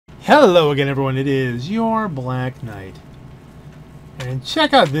Hello again, everyone. It is your Black Knight. And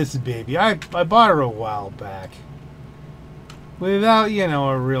check out this baby. I bought her a while back. Without,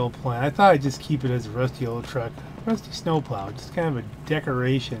 a real plan. I thought I'd just keep it as a rusty old truck. Rusty snowplow. Just kind of a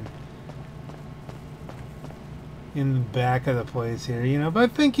decoration in the back of the place here,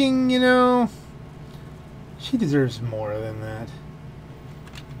 But thinking, she deserves more than that.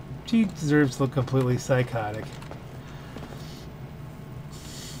 She deserves to look completely psychotic.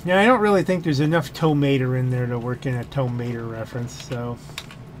 Yeah, I don't really think there's enough tow mater in there to work in a tow mater reference, so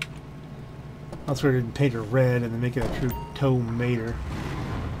I'll sort of paint her red and then make it a true tow mater.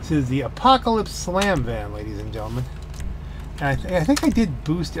 This is the Apocalypse Slamvan, ladies and gentlemen. And I think I did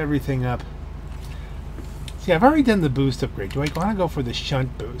boost everything up. See, I've already done the boost upgrade. Do I want to go for the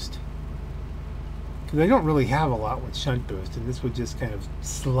shunt boost? Because I don't really have a lot with shunt boost, and this would just kind of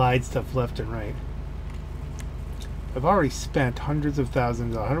slide stuff left and right. I've already spent hundreds of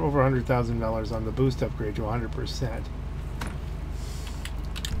thousands, over $100,000 on the boost upgrade to 100%.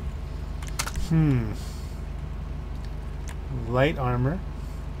 Light armor,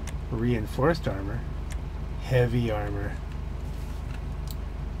 reinforced armor, heavy armor.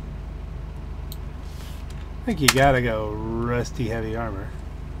 I think you gotta go rusty heavy armor.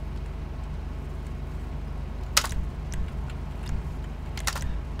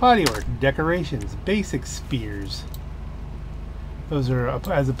 Bodywork, decorations, basic spears. Those are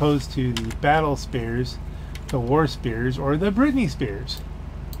as opposed to the battle spears, the war spears, or the Britney spears.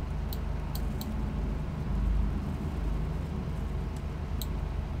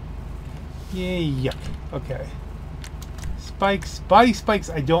 Yeah, yuck. Okay. Spikes, body spikes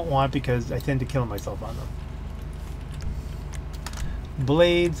I don't want because I tend to kill myself on them.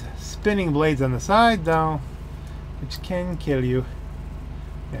 Blades, spinning blades on the side though, which can kill you.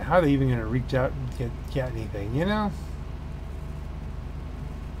 Yeah, how are they even going to reach out and get anything,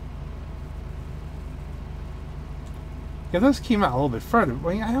 Yeah, those came out a little bit further.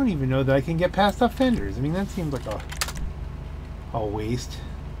 I mean, I don't even know that I can get past offenders. I mean, that seems like a waste.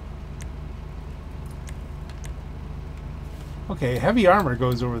 Okay, heavy armor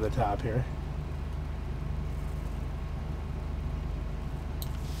goes over the top here.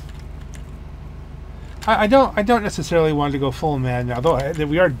 I don't necessarily want to go full mad now, though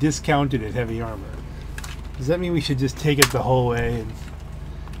we are discounted at heavy armor. Does that mean we should just take it the whole way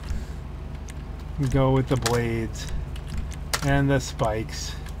and go with the blades and the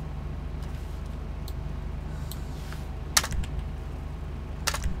spikes?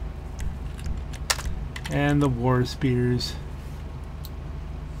 And the war spears.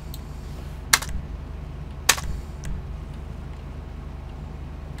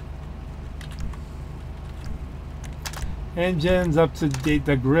 Engines up to date,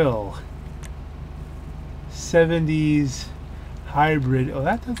 the grill. 70s hybrid. Oh,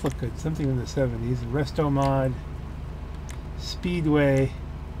 that does look good. Something in the 70s. Resto mod, Speedway,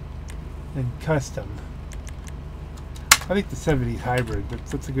 and custom. I think the 70s hybrid, but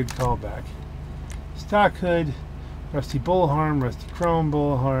that's a good callback. Stock hood, rusty bullhorn, rusty chrome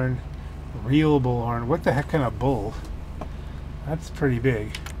bullhorn, real bullhorn. What the heck kind of bull? That's pretty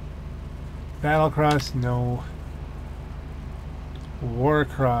big. Battlecross, no.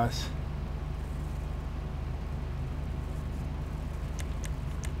 Warcross.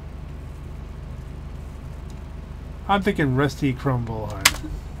 I'm thinking rusty chrome bullhorn.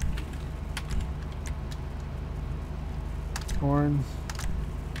 Horn.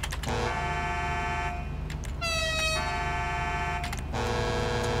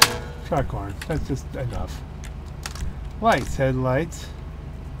 Truck horn. That's just enough. Lights, headlights.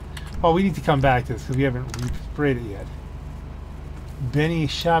 Oh, we need to come back to this because we haven't sprayed it yet. Benny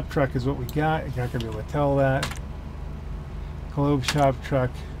shop truck is what we got. You're not going to be able to tell that. Globe shop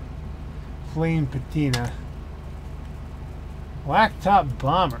truck. Flame patina. Blacktop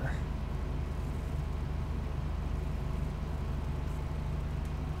bomber.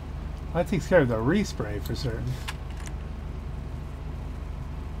 That takes care of the respray for certain.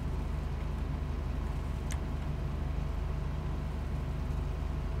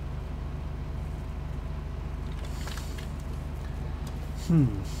 I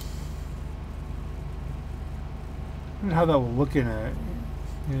wonder how that will look in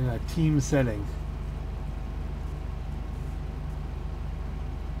a team setting.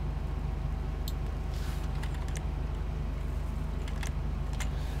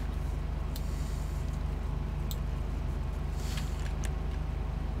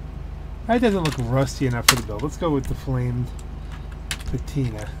 That doesn't look rusty enough for the build. Let's go with the flamed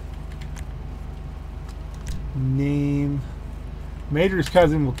patina. Name. Mater's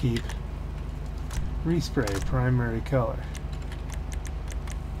cousin will keep. Respray, primary color.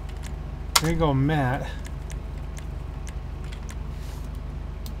 There you go, matte.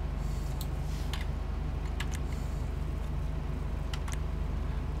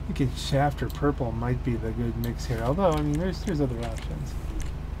 I think shaft or purple might be the good mix here. Although, I mean, there's other options.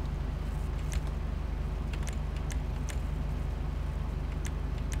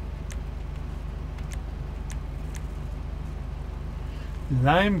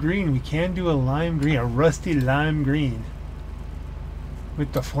 Lime green. We can do a lime green, a rusty lime green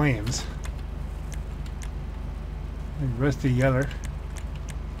with the flames. And rusty yellow.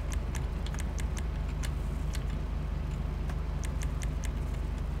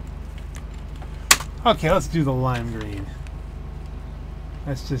 Okay, let's do the lime green.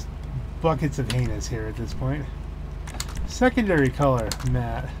 That's just buckets of heinous here at this point. Secondary color,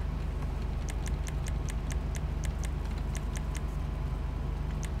 matte.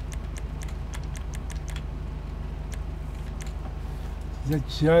 Is that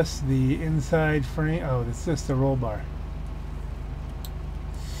just the inside frame? Oh, it's just the roll bar.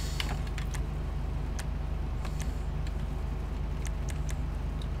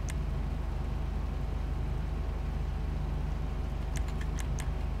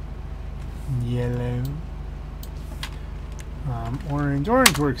 Yellow. Orange.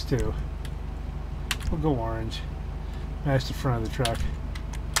 Orange works too. We'll go orange. Match the front of the truck.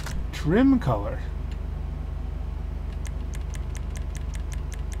 Trim color.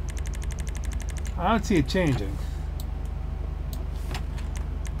 I don't see it changing.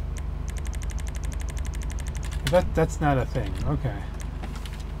 That's not a thing. Okay.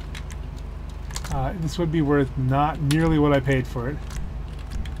 This would be worth not nearly what I paid for it.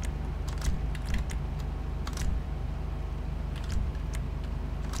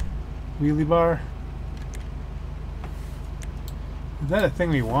 Wheelie bar. Is that a thing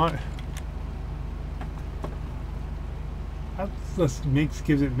we want? That just makes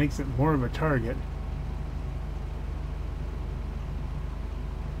it more of a target.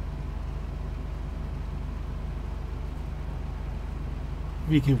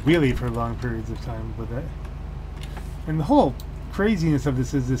 You can wheelie for long periods of time with it. And the whole craziness of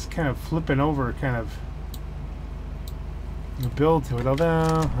this is this kind of flipping over kind of build to it, although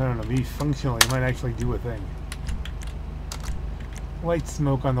I don't know, maybe functionally it might actually do a thing. Light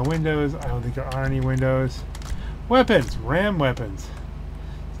smoke on the windows. I don't think there are any windows. Weapons, ram weapons.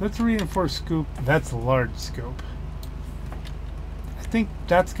 So that's a reinforced scoop. That's a large scope. I think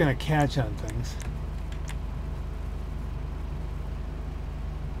that's gonna catch on things.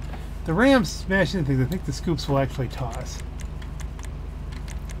 The rams smash into things. I think the scoops will actually toss.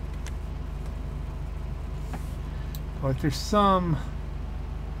 But there's some...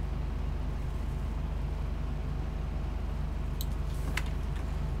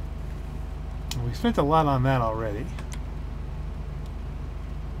 We spent a lot on that already.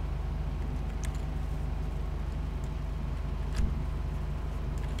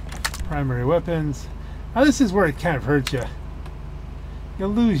 Primary weapons. Now this is where it kind of hurts you. You'll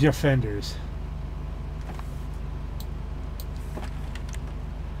lose your fenders.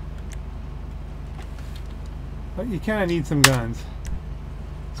 But you kind of need some guns.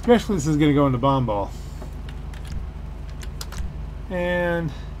 Especially this is going to go in the bomb ball.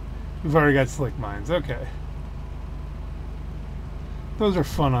 And we've already got slick mines. Okay. Those are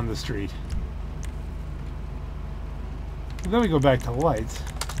fun on the street. And then we go back to lights.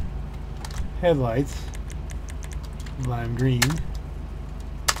 Headlights. Lime green.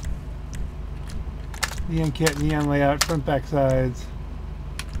 Neon kit, neon layout, front back sides.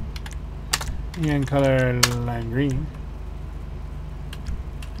 Neon color, lime green.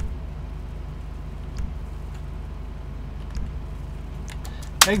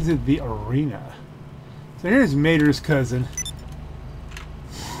 Exit the arena. So here's Mater's cousin.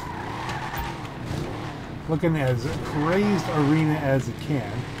 Looking as crazed arena as it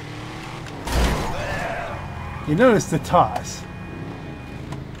can. You notice the toss.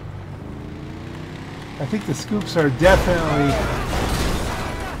 I think the scoops are definitely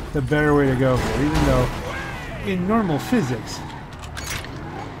the better way to go here, even though in normal physics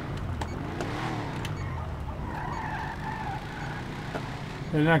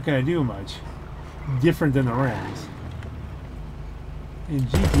they're not going to do much different than the rams. In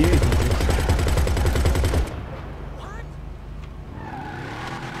GTA physics,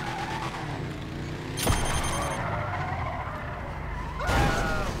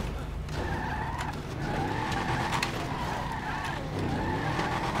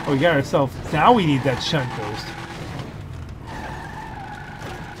 we got ourselves. Now we need that shunt burst.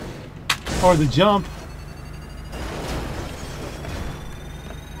 Or the jump.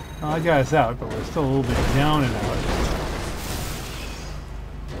 Well, I got us out, but we're still a little bit down and out.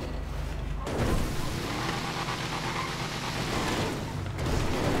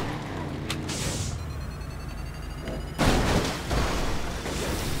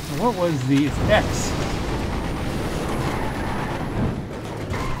 what was the... It's X.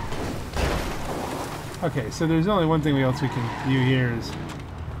 Okay, so there's only one thing else we can do here is...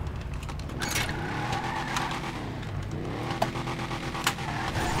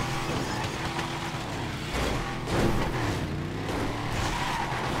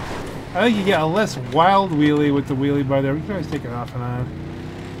 I think you get a less wild wheelie with the wheelie bar there. We can always take it off and on.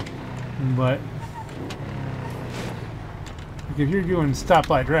 But like if you're doing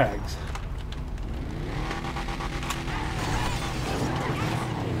stoplight drags,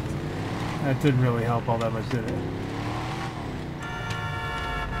 that didn't really help all that much, did it?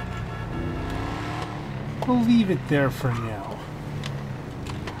 We'll leave it there for now.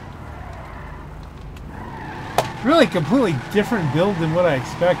 Really completely different build than what I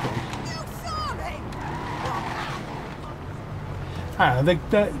expected. I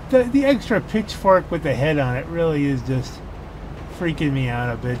don't know, the extra pitchfork with the head on it really is just freaking me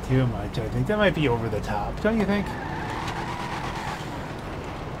out a bit too much. I think that might be over the top, don't you think?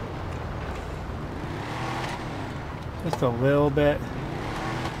 Just a little bit.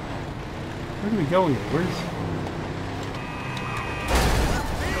 Where do we go here?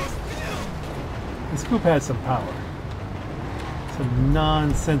 The scoop has some power. Some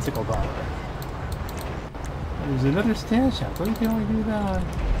nonsensical power. There's another stash house. What can only do that on?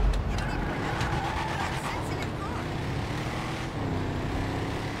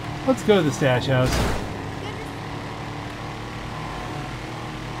 Let's go to the stash house.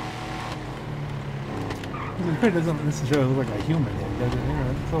 It doesn't necessarily look like a human head, does it?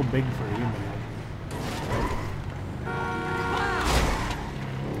 It's so big for a human head.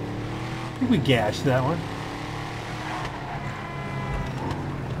 I think we gashed that one.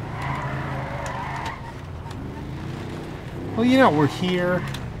 Well, you know, we're here.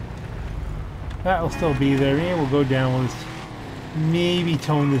 That'll still be there. Maybe we'll go down. We'll just maybe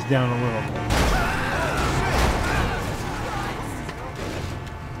tone this down a little bit.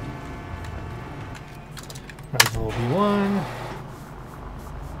 Rifle B1.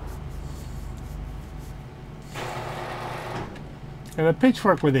 And the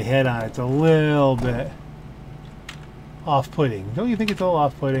pitchfork with the head on it's a little bit off-putting. Don't you think it's a little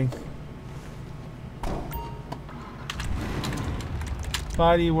off-putting?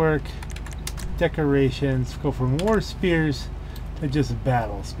 Bodywork, decorations, go from war spears to just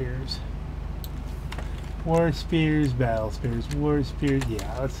battle spears. War spears, battle spears, war spears.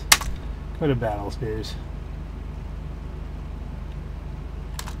 Yeah, let's go to battle spears.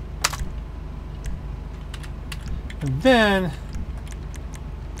 And then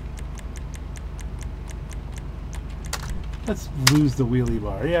let's lose the wheelie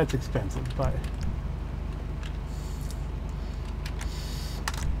bar. Yeah, it's expensive, but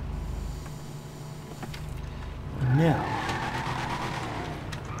now,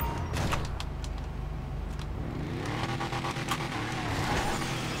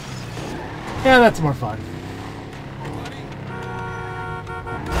 yeah, that's more fun.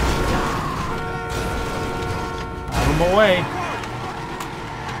 Out of my way.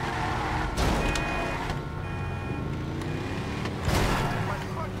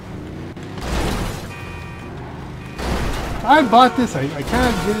 I bought this. I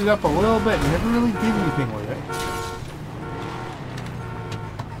kind of did it up a little bit and never really did anything with it.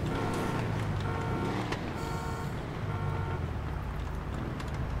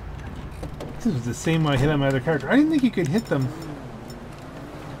 This was the same one I hit on my other character. I didn't think you could hit them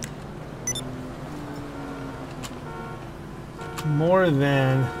more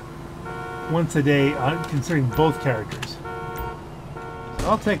than once a day, considering both characters. So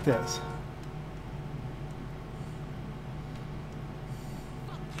I'll take this.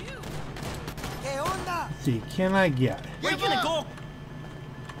 Let's see, can I get? Where you gonna go?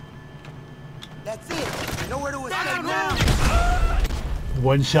 That's it. Nowhere to escape now.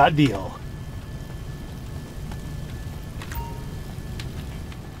 One-shot deal.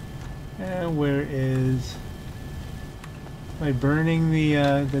 And where is... Am I burning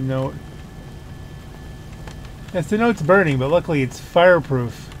the note? Yes, the note's burning, but luckily it's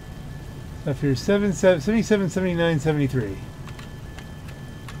fireproof. So if you're 77, 79, 73.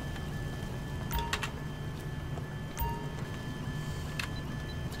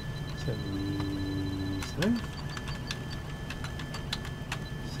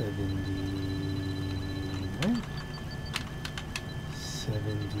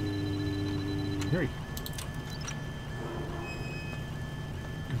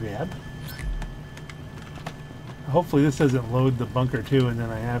 Grab. Hopefully this doesn't load the bunker too, and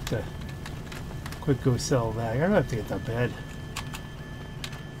then I have to quick go sell that. I'm gonna have to get the bed.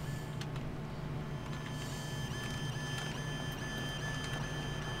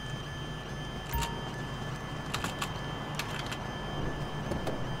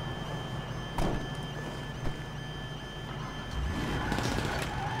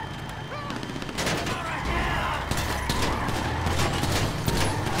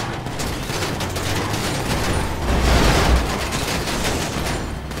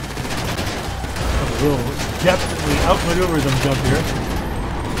 We'll definitely outmaneuver them jump here.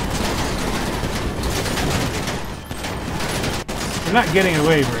 They're not getting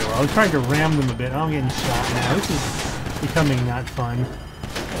away very well. I'm trying to ram them a bit. I'm getting shot now. This is becoming not fun.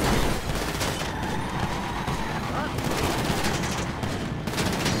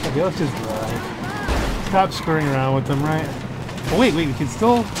 Okay, let's just drive. Stop screwing around with them, right? Oh, wait, we can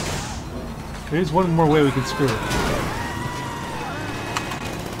still... There's one more way we can screw it.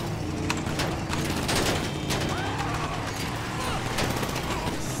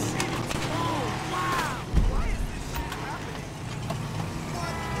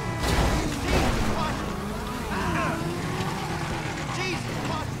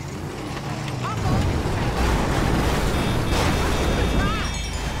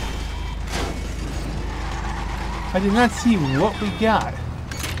 I did not see what we got.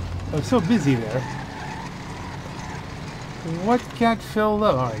 I was so busy there. What got filled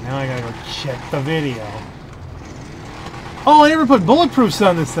up? Alright, now I gotta go check the video. Oh, I never put bulletproofs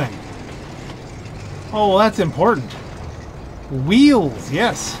on this thing. Oh, well, that's important. Wheels,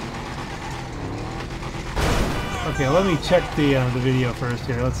 yes. Okay, let me check the video first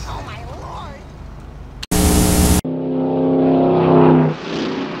here. Let's. Oh my lord!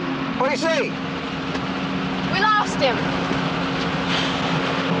 What do you say? We lost him.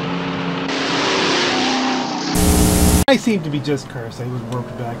 I seem to be just cursed. I was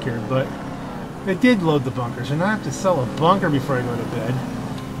warped back here, but it did load the bunker, so now I have to sell a bunker before I go to bed,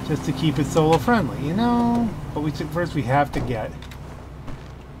 just to keep it solo friendly, you know. But first we have to get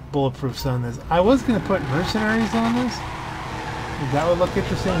bulletproofs on this. I was going to put mercenaries on this. That would look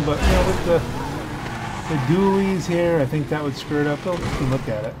interesting, but you know, with the dualies here, I think that would screw it up. But we can look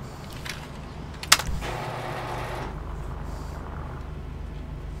at it.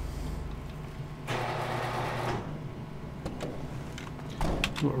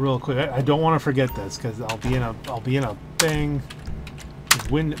 Real quick, I don't want to forget this because I'll be in a thing.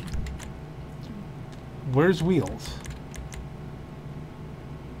 Where's wheels?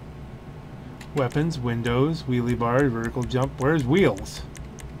 Weapons, windows, wheelie bar, vertical jump. Where's wheels?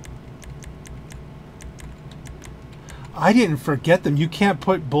 I didn't forget them. You can't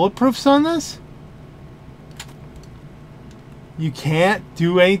put bulletproofs on this? You can't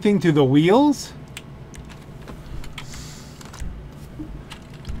do anything to the wheels?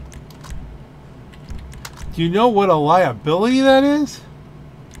 Do you know what a liability that is?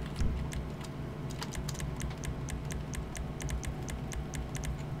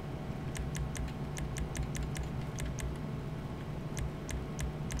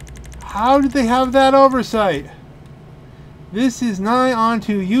 How did they have that oversight? This is nigh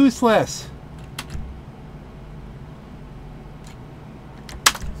onto useless.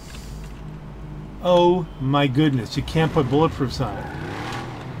 Oh my goodness, you can't put bulletproofs on it.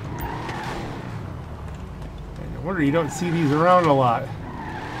 No wonder you don't see these around a lot.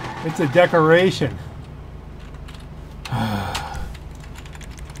 It's a decoration.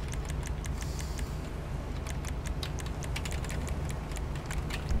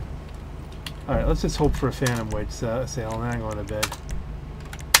 Alright, let's just hope for a Phantom Wedge sale and I'm going to bed.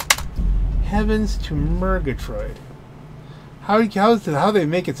 Heavens to Murgatroyd. How they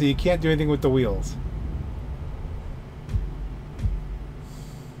make it so you can't do anything with the wheels?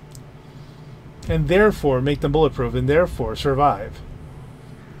 And therefore make them bulletproof and therefore survive.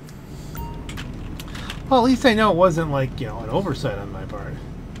 Well, at least I know it wasn't like, you know, an oversight on my part.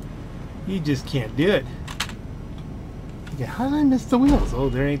 You just can't do it. Okay, how did I miss the wheels? Oh,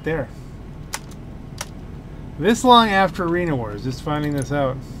 they ain't there. This long after Arena Wars, just finding this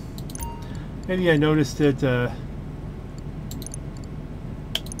out. Maybe I noticed it, okay,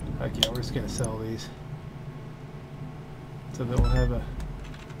 we're just gonna sell these. So that we'll have a...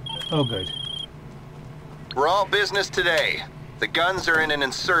 Oh, good. We're all business today. The guns are in an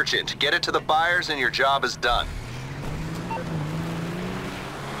insurgent. Get it to the buyers and your job is done.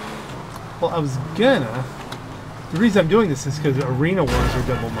 Well, I was gonna... The reason I'm doing this is because Arena Wars are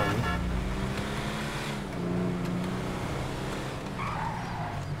double money.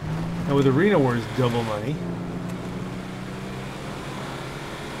 And with Arena Wars double money...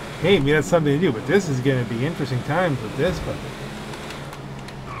 Hey, maybe that's something to do, but this is going to be interesting times with this puppet.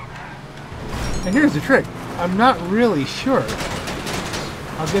 And here's the trick. I'm not really sure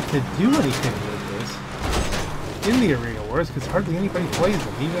I'll get to do anything with this in the Arena Wars, because hardly anybody plays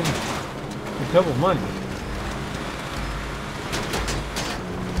them, even with double money.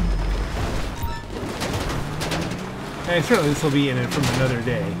 And certainly this will be in it from another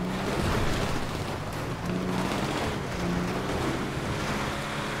day.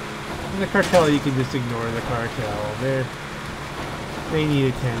 The cartel, you can just ignore the cartel. They need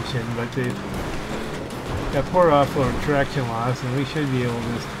attention, but Got poor offload traction loss, and we should be able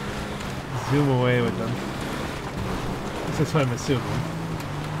to just zoom away with them. That's what I'm assuming.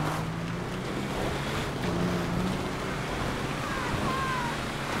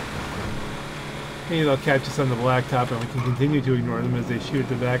 Maybe they'll catch us on the blacktop and we can continue to ignore them as they shoot at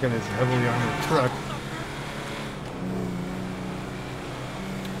the back of this heavily armored truck.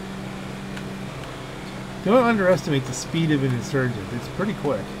 Don't underestimate the speed of an insurgent. It's pretty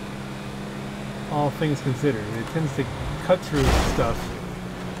quick. All things considered. It tends to cut through stuff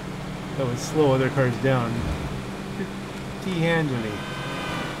that would slow other cars down pretty handily.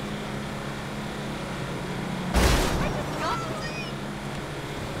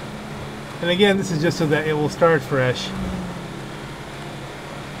 And again, this is just so that it will start fresh.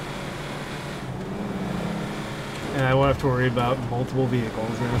 And I won't have to worry about multiple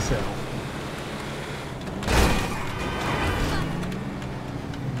vehicles in a cell.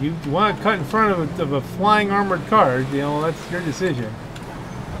 You want to cut in front of a flying armored car, you know, that's your decision.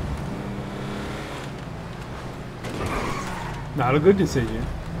 Not a good decision.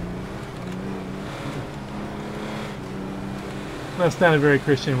 That's not a very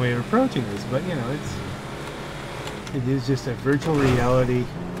Christian way of approaching this, but you know, it is just a virtual reality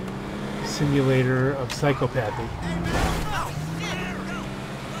simulator of psychopathy.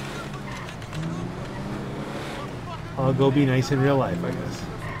 I'll go be nice in real life, I guess.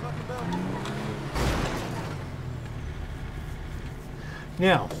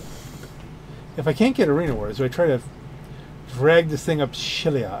 Now, if I can't get Arena Wars, do I try to drag this thing up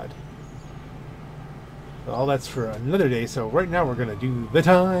Chiliad? Well, that's for another day, so right now we're going to do the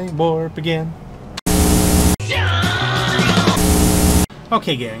time warp again.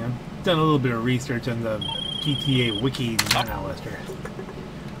 Okay, gang, I've done a little bit of research on the GTA Wiki Analyzer.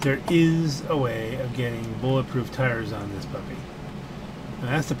 There is a way of getting bulletproof tires on this puppy. And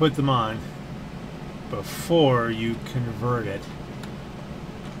that's to put them on before you convert it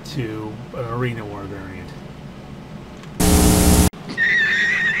to an Arena War variant.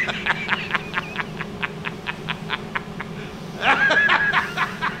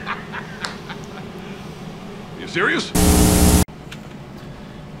 You serious?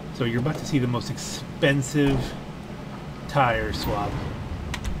 So you're about to see the most expensive tire swap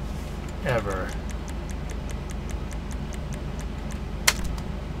ever.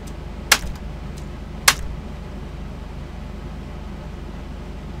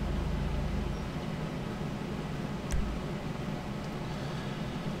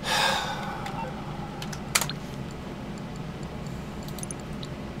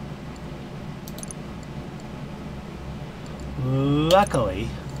 Luckily,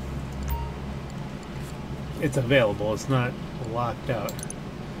 it's available. It's not locked out.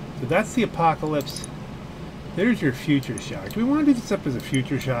 So that's the Apocalypse. There's your Future Shock. Do we want to do this up as a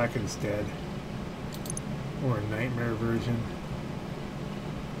Future Shock instead? Or a Nightmare version?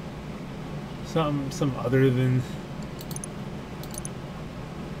 Some other than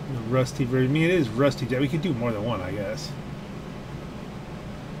the Rusty version. I mean, it is Rusty. We could do more than one, I guess.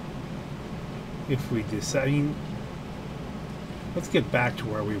 If we decide. I mean, let's get back to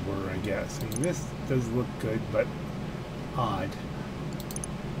where we were, I guess. I mean, this does look good, but odd.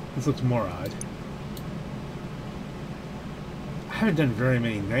 This looks more odd. I haven't done very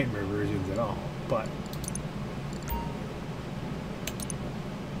many Nightmare versions at all, but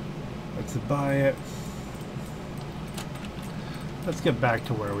let's buy it. Let's get back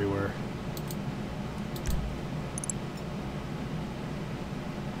to where we were.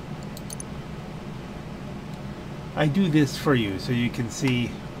 I do this for you so you can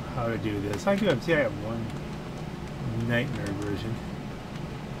see how to do this. I have one Nightmare version.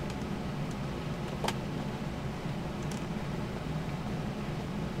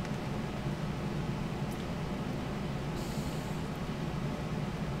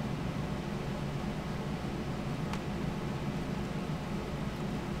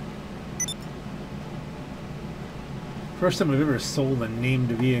 First time I've ever sold a named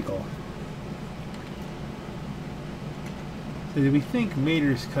vehicle. So do we think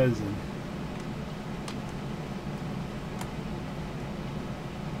Mater's cousin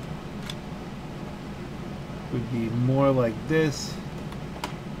would be more like this?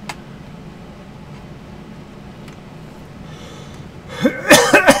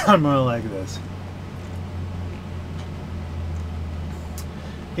 Or more like this?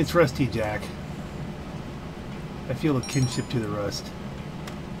 It's Rusty Jack. I feel a kinship to the Rust.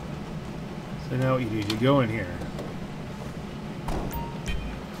 So now what you do is you go in here.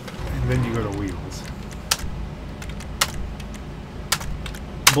 And then you go to wheels.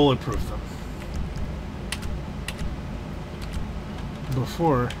 Bulletproof them.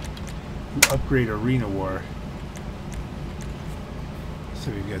 Before upgrade Arena War.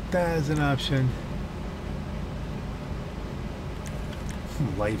 So we've got that as an option.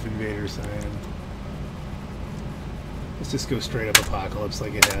 Life Invader sign. Let's just go straight up Apocalypse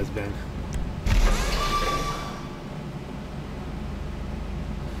like it has been.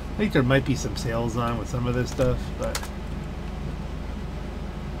 I think there might be some sales on with some of this stuff, but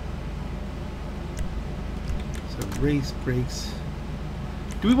so race brakes.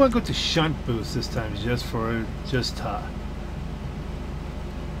 Do we want to go to shunt boost this time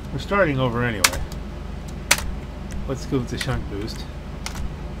we're starting over anyway. Let's go with the shunt boost.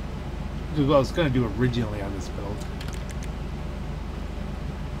 Which is what I was going to do originally on this build.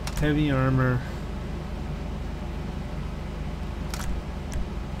 Heavy armor.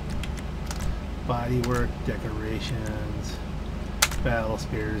 Bodywork, decorations, battle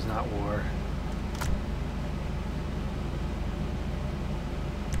spears, not war.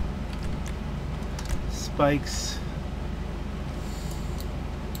 Spikes.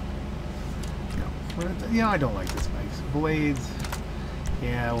 No, I don't like the spikes. Blades.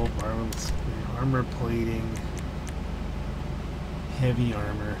 Yeah, we'll borrow armor plating. Heavy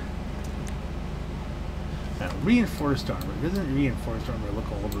armor. Now, reinforced armor. Doesn't reinforced armor look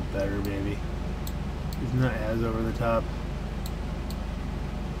a little bit better, maybe? It's not as over the top.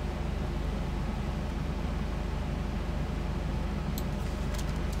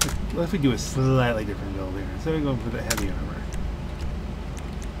 What if we do a slightly different build here? Instead of going for the heavy armor,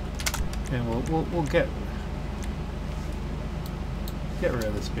 and we'll get rid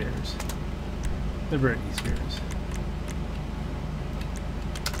of the spears, the Brittany spears.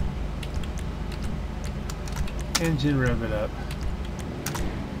 Engine, rev it up.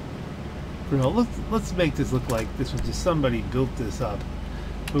 Bro, let's make this look like this was just somebody built this up,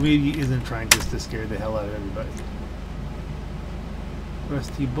 but maybe isn't trying just to scare the hell out of everybody.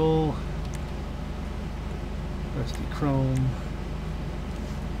 Rusty bull, rusty chrome.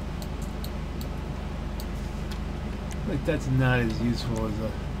 Like that's not as useful as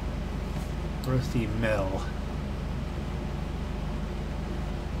a rusty metal.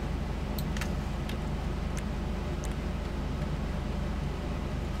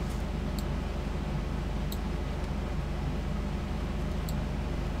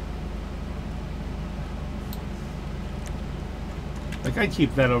 Like, I'd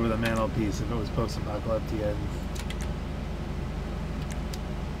keep that over the mantelpiece if it was post-apocalyptic.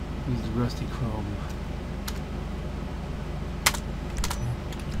 Use the rusty chrome.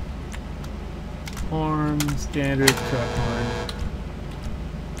 Horn, standard truck horn.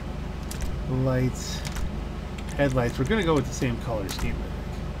 Lights. Headlights. We're going to go with the same color scheme, I think.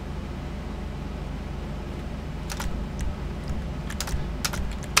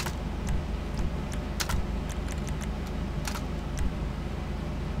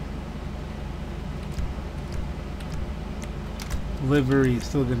 Livery is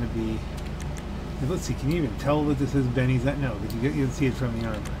still going to be. Let's see. Can you even tell that this is Benny's? No, because you can see it from the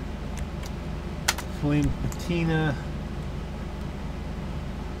armor. Flame patina.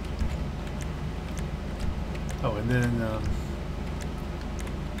 Oh, and then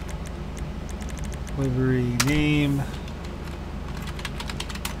livery name.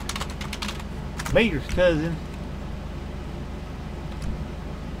 Mater's cousin.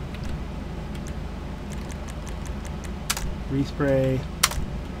 Respray,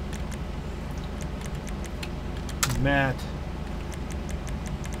 matte,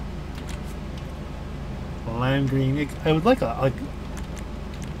 lime green. I would like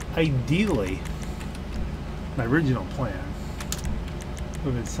ideally, my original plan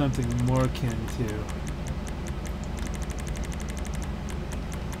would have been something more akin to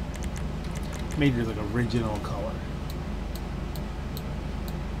Major's like original color.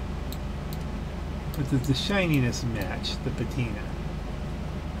 But does the shininess match the patina?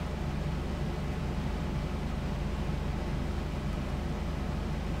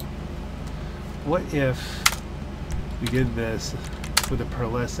 What if we did this with a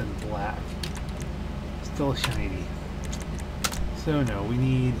pearlescent black? Still shiny. So no, we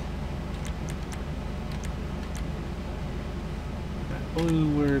need that blue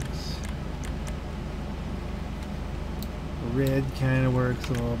works. Red kind of works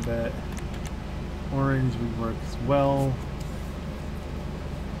a little bit. Orange would work as well.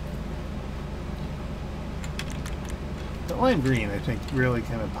 The lime green, I think, really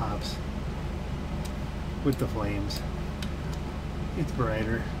kind of pops with the flames. It's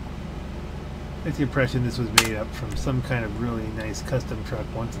brighter. It's the impression this was made up from some kind of really nice custom truck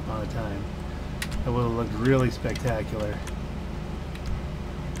once upon a time. That would have looked really spectacular.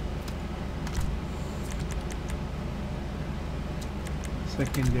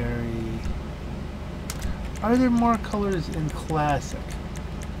 Secondary. Are there more colors in Classic?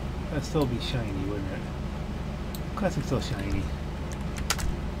 That'd still be shiny, wouldn't it? Classic's still shiny.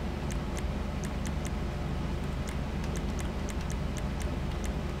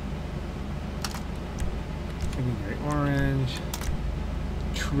 Secondary orange.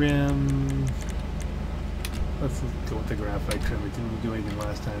 Trim. Let's go with the graphite trim. It didn't do anything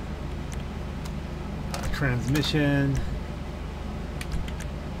last time. Transmission.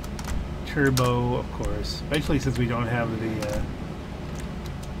 Turbo, of course. Especially since we don't have the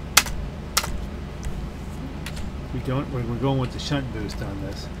we're going with the shunt boost on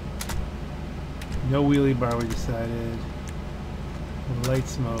this. No wheelie bar, we decided. Light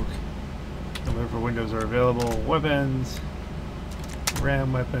smoke. Whatever windows are available. Weapons.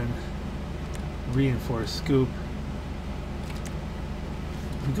 Ram weapon. Reinforced scoop.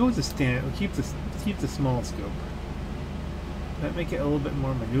 We go with the stand. We'll keep the small scope. That make it a little bit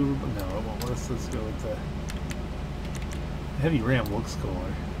more maneuverable? No, it won't. Let's go with the heavy ram. Looks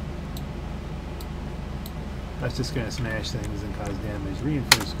cooler. That's just going to smash things and cause damage.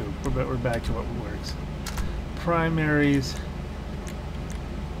 Reinforced scope. We're back to what works. Primaries.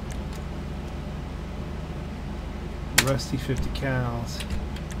 Rusty 50 cals.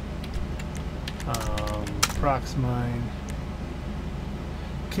 Prox mine.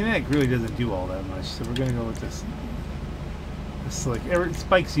 Kinetic really doesn't do all that much, so we're going to go with this. Slick.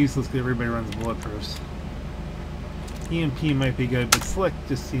 Spike's useless because everybody runs bulletproofs. EMP might be good, but Slick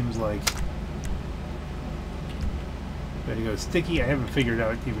just seems like. There you go. Sticky. I haven't figured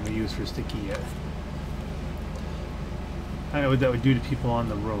out even the use for sticky yet. I don't know what that would do to people on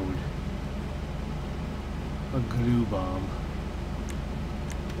the road. A glue bomb.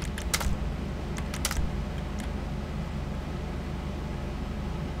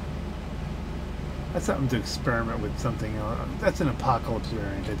 That's something to experiment with. Something else. That's an Apocalypse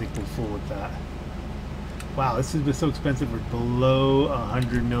variant. I think we'll fool with that. Wow, this has been so expensive. We're below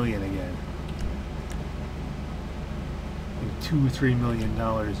 100 million again. Like $2 or $3 million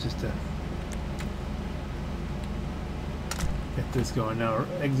just to get this going. Now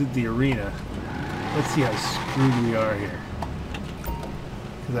exit the arena. Let's see how screwed we are here.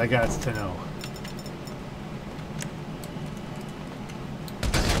 Because I got to know.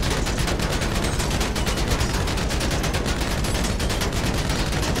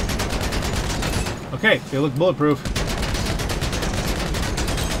 Okay, they look bulletproof.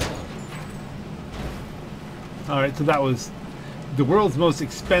 Alright, so that was the world's most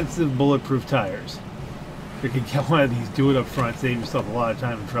expensive bulletproof tires. You could get one of these, do it up front, save yourself a lot of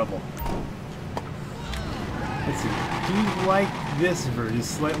time and trouble. Let's see. Do you like this version,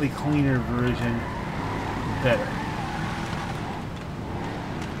 slightly cleaner version, better?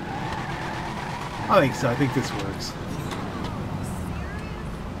 I think so. I think this works.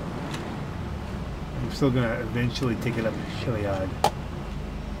 I'm still going to eventually take it up to Chiliad.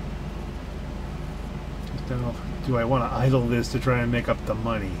 Just don't know. Do I want to idle this to try and make up the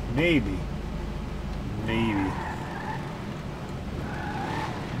money? Maybe. Maybe.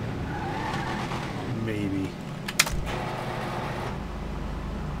 Maybe.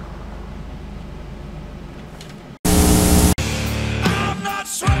 I'm not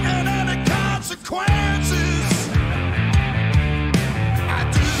swinging any consequences. I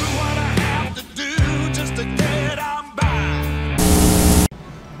do what I have to do just to get on by.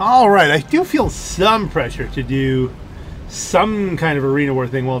 Alright, I do feel some pressure to do some kind of arena war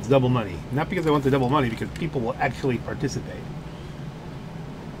thing while it's double money. Not because I want the double money, because people will actually participate.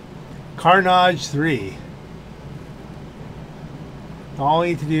 Carnage 3. All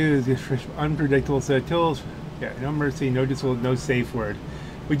you need to do is get unpredictable set of tools. Yeah, no mercy, no disable, no safe word.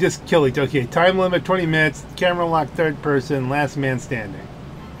 We just kill each other. Okay, time limit 20 minutes, camera lock third person, last man standing.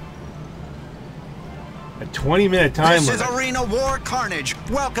 A 20-minute time limit. This is Arena War Carnage.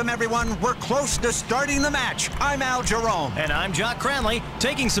 Welcome, everyone. We're close to starting the match. I'm Al Jerome. And I'm Jock Cranley,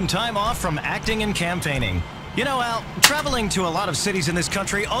 taking some time off from acting and campaigning. You know, Al, traveling to a lot of cities in this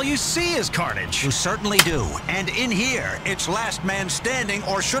country, all you see is carnage. You certainly do. And in here, it's last man standing,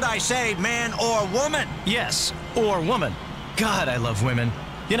 or should I say, man or woman? Yes, or woman. God, I love women.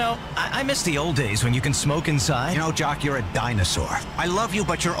 You know, I miss the old days when you can smoke inside. You know, Jock, you're a dinosaur. I love you,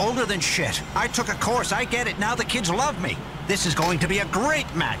 but you're older than shit. I took a course. I get it. Now the kids love me. This is going to be a great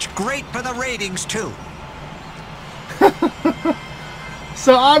match. Great for the ratings, too.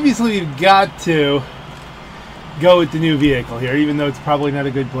 So obviously we've got to go with the new vehicle here, even though it's probably not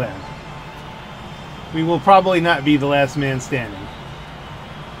a good plan. We will probably not be the last man standing.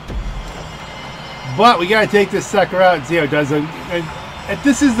 But we got to take this sucker out and see how it does.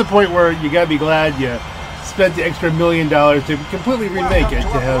 This is the point where you got to be glad you spent the extra $1 million to completely remake it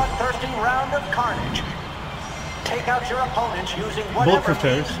to have bloodthirsty round of carnage. Take out your opponents using whatever bulletproof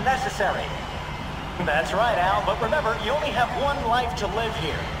means tires. necessary. That's right, Al, but remember, you only have one life to live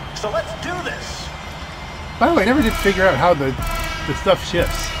here. So let's do this. By the way, I never did figure out how the stuff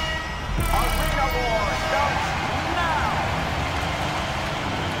shifts. Arena War starts now.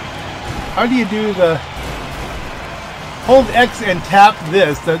 How do you do the hold X and tap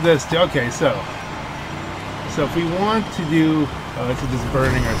this? Okay, so if we want to do, oh, this is just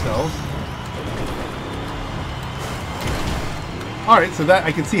burning ourselves. All right, so that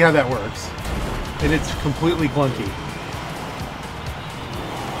I can see how that works, and it's completely clunky.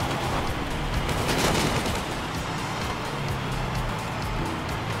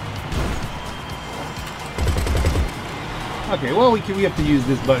 Okay, well we have to use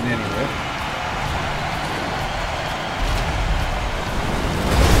this button anyway.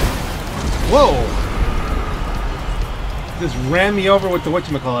 Whoa! Just ran me over with the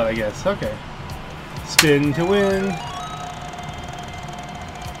whatchamacallit, I guess. Okay. Spin to win.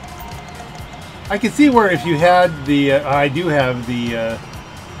 I can see where if you had the, I do have the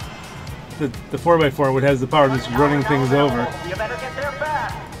 4x4, which has the power of just running things over. You better get there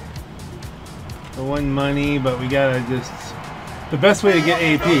fast. The one money, but we gotta just, the best way to get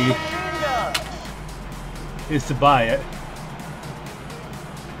AP is to buy it.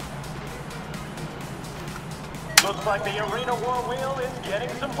 Looks like the Arena War wheel is getting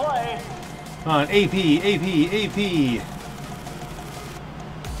some play. On AP.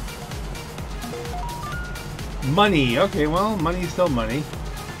 Money. Okay, well, money's still money.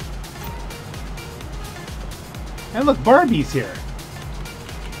 And look, Barbie's here.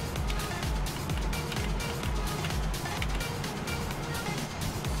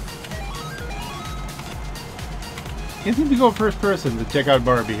 Can't seem to go first person to check out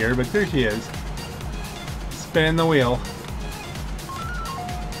Barbie here, but there she is. Spin the wheel.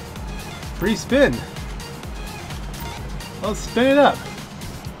 Free spin. Let's spin it up.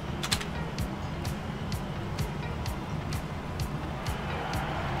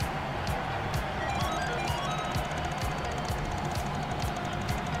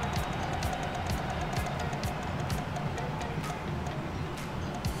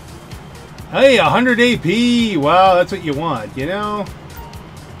 Hey, 100 AP! Wow, that's what you want, you know?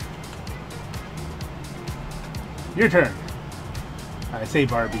 Your turn. I say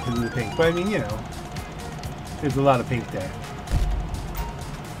Barbie because of the pink, but I mean, you know, there's a lot of pink there.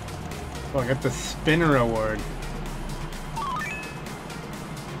 Oh, I got the spinner award.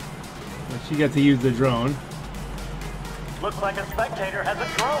 Well, she got to use the drone. Looks like a spectator has a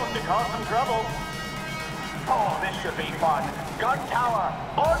drone to cause some trouble. Oh, this should be fun. Gun tower,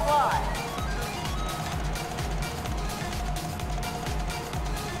 board line.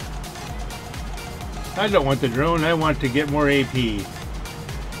 I don't want the drone. I want to get more AP.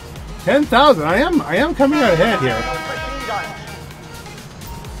 10,000. I am coming out ahead here.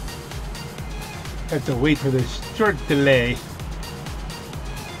 Have to wait for this short delay.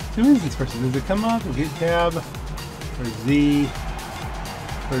 Who is this person? Does it come up or get tab or Z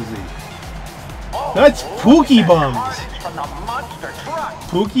or Z? That's Pookie Bums.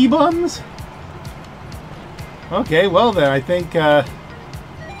 Pookie Bums? Okay, well then I think.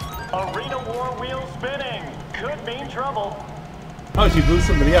 Arena War wheel spinning could mean trouble. Oh, she blew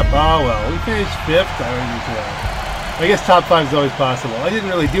somebody up. Oh well, we finished 5th. I guess top 5 is always possible. I didn't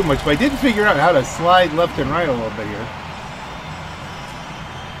really do much, but I did figure out how to slide left and right a little bit here.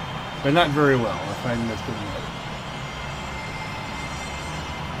 But not very well, if I missed it yet.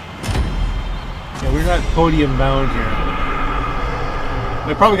 Yeah, we're not podium bound here.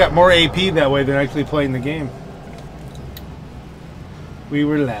 I probably got more AP that way than actually playing the game. We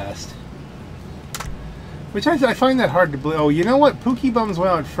were last. Which I find that hard to believe. Oh, you know what? Pookie Bums went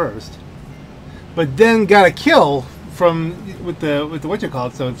out first. But then got a kill from with the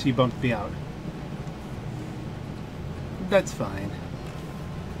whatchamacallit, so she bumped me out. That's fine.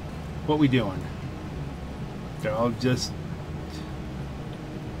 What we doing? They're all just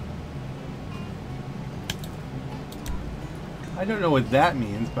I don't know what that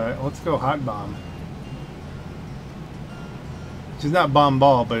means, but let's go hot bomb. Which is not bomb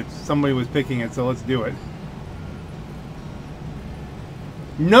ball, but somebody was picking it, so let's do it.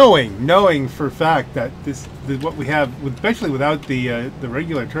 Knowing for a fact that this what we have, especially without the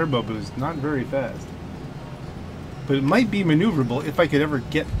regular turbo boost, not very fast. But it might be maneuverable if I could ever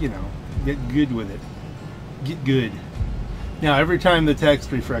get good with it. Get good. Now every time the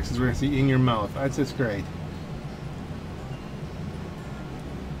text refreshes, we're gonna see in your mouth. That's just great.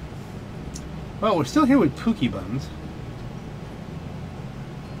 Well, we're still here with Pookie Bums.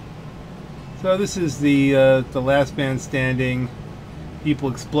 So this is the last man standing, people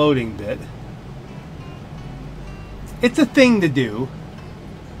exploding bit. It's a thing to do.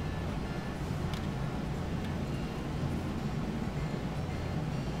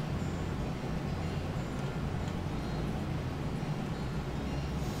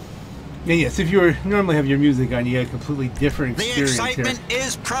 Yeah, yes, if you normally have your music on, you get a completely different The experience excitement here.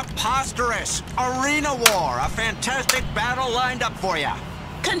 is preposterous. Arena War, a fantastic battle lined up for you.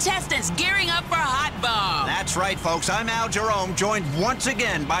 Contestants gearing up for Hot Bomb. That's right, folks. I'm Al Jerome, joined once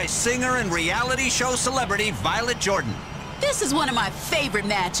again by singer and reality show celebrity Violet Jordan. This is one of my favorite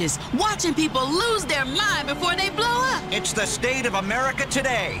matches. Watching people lose their mind before they blow up. It's the state of America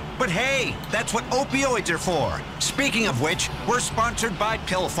today. But hey, that's what opioids are for. Speaking of which, we're sponsored by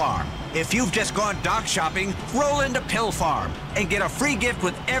Pill Farm. If you've just gone doc shopping, roll into Pill Farm and get a free gift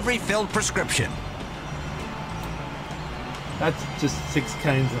with every filled prescription. That's just 6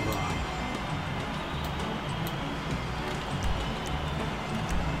 kinds of wrong.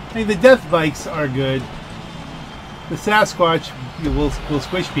 I mean, the death bikes are good. The Sasquatch will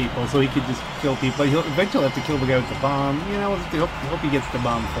squish people, so he could just kill people. He'll eventually have to kill the guy with the bomb. You know, hope he gets the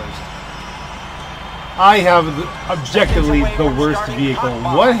bomb first. I have objectively the worst vehicle.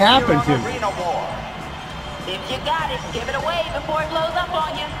 What happened to me? If you got it, give it away before it blows up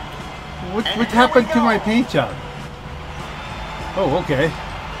on you. What happened to my paint job? Oh, okay.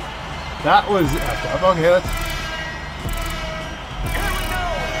 That was effed up. Okay, let's.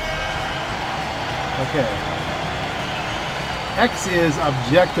 Okay. X is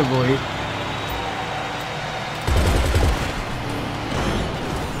objectively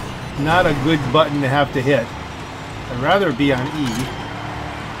not a good button to have to hit. I'd rather be on E.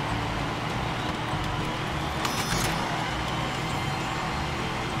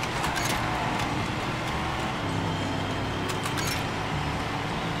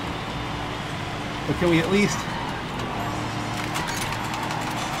 But can we at least...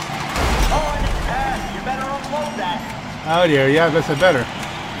 Oh, and it's passed. You better unload that. Oh dear, yeah, I guess I better.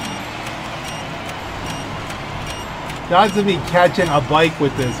 The odds of me catching a bike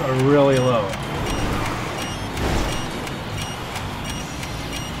with this are really low.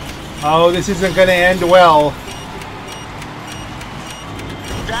 Oh, this isn't going to end well.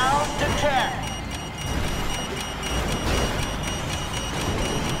 Down to 10.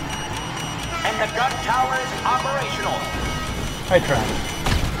 And the gun tower is operational. I tried.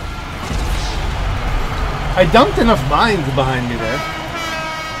 I dumped enough mines behind me there.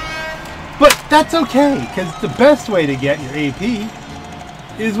 But that's okay, because the best way to get your AP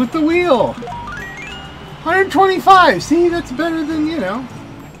is with the wheel. 125, see, that's better than, you know.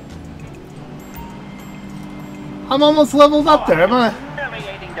 I'm almost leveled up there.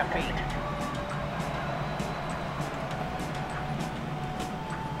 Humiliating defeat.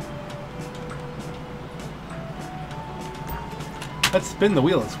 Let's spin the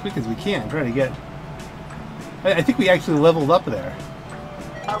wheel as quick as we can. Try to get... I think we actually leveled up there.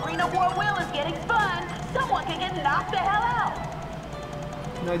 Arena War wheel is getting spun. Someone can get knocked the hell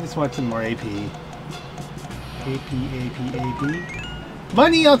out. No, I just want some more AP. AP.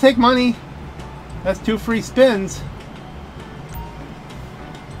 Money! I'll take money! That's 2 free spins.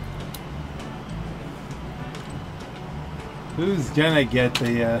 Who's gonna get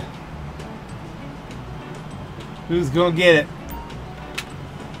the, Who's gonna get it?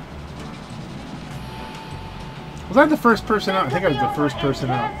 Was I the first person out? I think I was the first person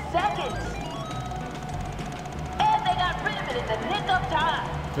out. 10 seconds. And they got rid of it in the nick of time.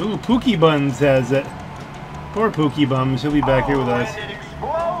 Ooh, Pookie Buns has it. Poor Pookie Bum. She'll be back here with us. And it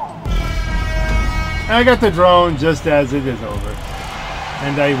explodes. I got the drone just as it is over.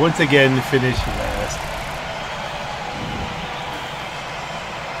 And I once again finish last.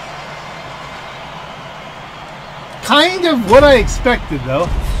 Kind of what I expected, though.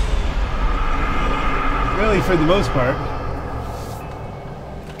 Really, for the most part.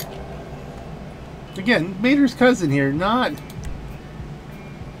 Again, Mater's cousin here, not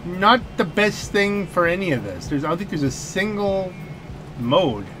the best thing for any of this. I don't think there's a single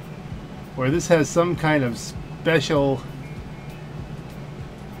mode where this has some kind of special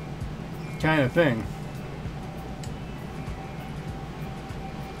kind of thing.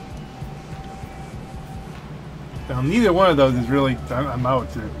 Neither one of those is really... I'm out.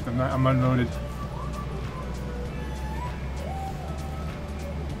 I'm unloaded.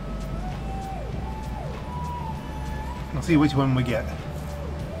 I'll see which one we get.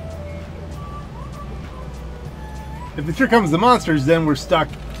 If it sure comes to monsters, then we're stuck,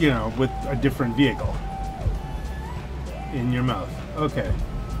 you know, with a different vehicle. In your mouth. Okay.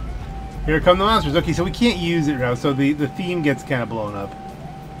 Here come the monsters. Okay, so we can't use it now, so the theme gets kind of blown up.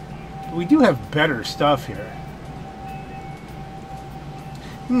 We do have better stuff here.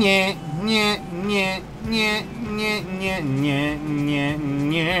 Nyeh, nyeh, nyeh, nyeh, nyeh, nyeh, nyeh, nyeh,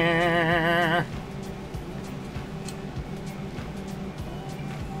 nyeh.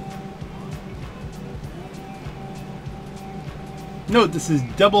 Note, this is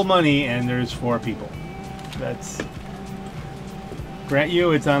double money and there's 4 people. That's... Grant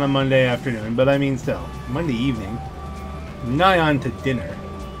you, it's on a Monday afternoon, but I mean still. Monday evening. Nigh on to dinner.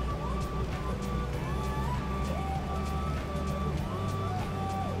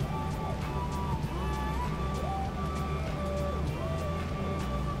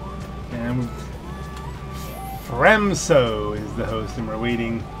 And Fremso is the host, and we're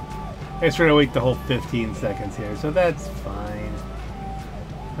waiting. I guess we're gonna wait the whole 15 seconds here, so that's fine.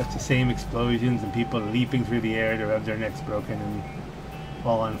 That's the same explosions and people leaping through the air to have their necks broken and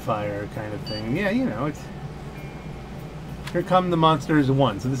all on fire kind of thing. Yeah, you know, it's... Here Come the Monsters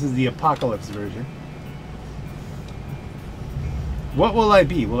 1. So this is the Apocalypse version. What will I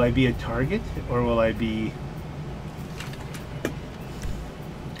be? Will I be a target? Or will I be...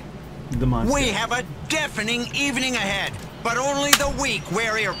 the monster? We have a deafening evening ahead, but only the weak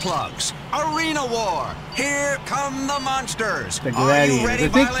wear earplugs. Arena War. Here come the monsters. The Are you gladiators. ready, I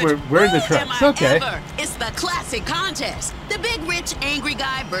think Violet? we're in the trucks. Okay. Ever. It's the classic contest. The big, rich, angry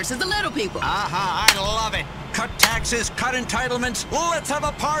guy versus the little people. I love it. Cut taxes, cut entitlements. Let's have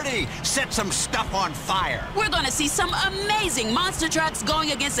a party. Set some stuff on fire. We're gonna see some amazing monster trucks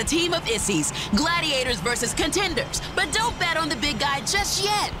going against a team of issies. Gladiators versus contenders. But don't bet on the big guy just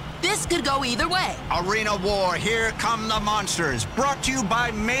yet. This could go either way. Arena War, here come the monsters. Brought to you by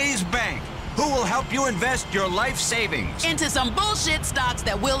Maze Bank, who will help you invest your life savings into some bullshit stocks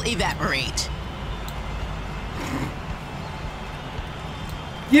that will evaporate.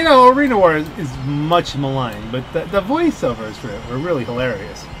 You know, Arena War is much maligned, but the voiceovers for it were really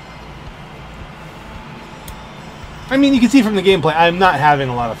hilarious. I mean, you can see from the gameplay, I'm not having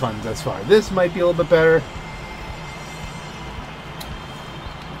a lot of fun thus far. This might be a little bit better.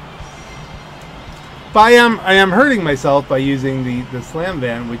 But I am hurting myself by using the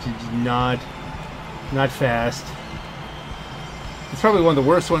Slamvan, which is not fast. It's probably one of the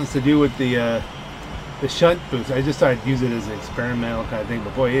worst ones to do with the shunt boost. I just thought I'd use it as an experimental kind of thing,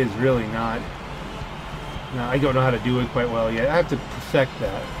 but boy, it is really not. No, I don't know how to do it quite well yet. I have to perfect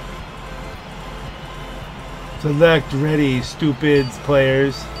that. Select ready, stupids,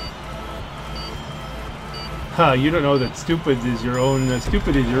 players. Huh, you don't know that stupids is your own,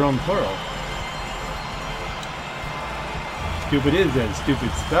 stupid is your own plural. Stupid is and stupid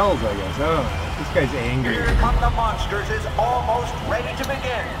spells, I guess. I don't know. This guy's angry. Here come the monsters is almost ready to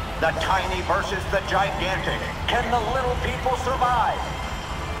begin. The tiny versus the gigantic. Can the little people survive?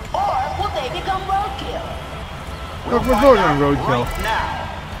 Or will they become roadkill? We're voting on roadkill. Right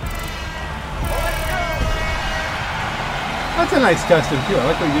now. That's a nice custom too. I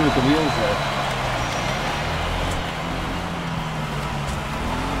like what you do with the wheels there.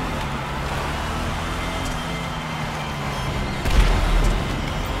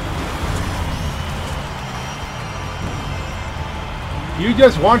 You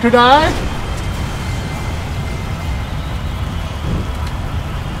just want to die?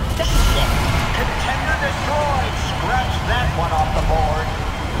 Contender destroyed. Scratch that one off the board.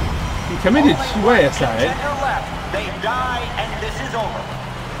 He committed Only one suicide. contender left. They die, and this is over.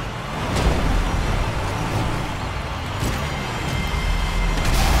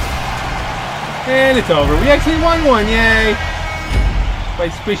 And it's over. We actually won one, yay! By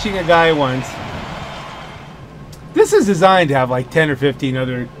squishing a guy once. This is designed to have like 10 or 15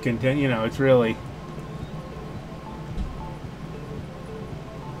 other content, you know, it's really...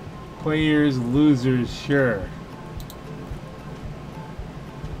 Players, losers, sure.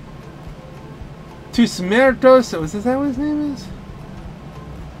 Tusmertos, is that what his name is?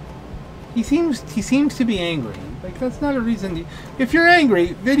 He seems to be angry. Like, that's not a reason to... If you're angry,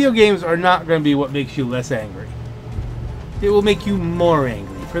 video games are not going to be what makes you less angry. It will make you more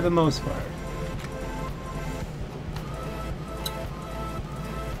angry, for the most part.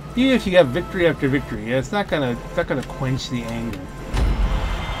 Even if you have victory after victory, it's not gonna quench the anger.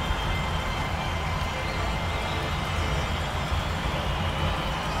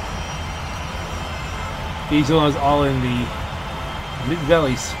 These ones all in the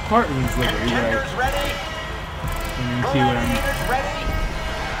Mid-Valley Spartans livery. Contenders ready? Gladiators ready?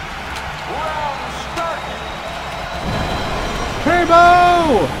 Round start.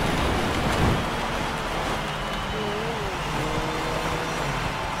 Turbo!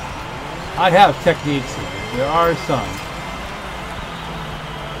 I have techniques here. There are some.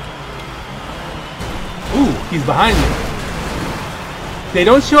 Ooh, he's behind me. They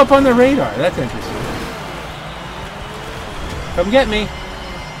don't show up on the radar. That's interesting. Come get me.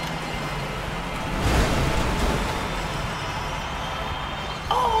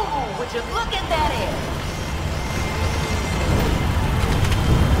 Oh, would you look at that air?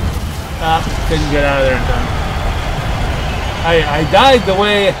 Ah, couldn't get out of there in time. I died the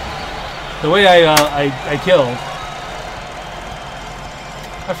way I killed.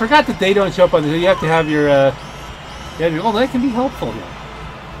 I forgot that they don't show up on the. You have to have your. Oh, that can be helpful here.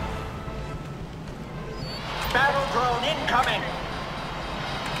 Battle drone incoming.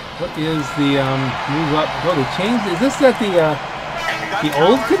 What is the move up? Oh, they changed. Is this at the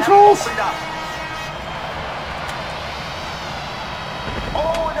old controls?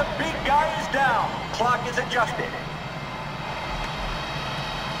 Oh, the big guy is down. Clock is adjusted.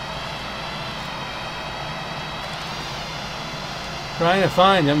 Trying to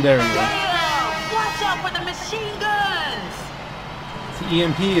find them. There we go. Damn! Watch out for the machine guns! The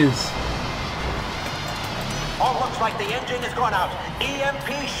EMP is. Oh, looks like the engine is going out.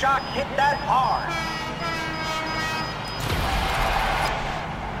 EMP shock hit that hard.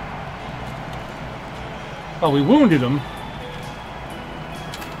 Oh, we wounded him.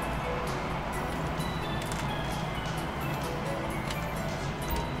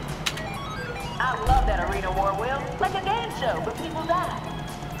 I love that arena war, Will. Like a game show, but people die.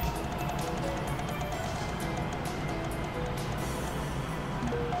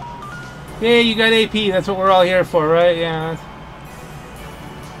 Hey, you got AP. That's what we're all here for, right? Yeah.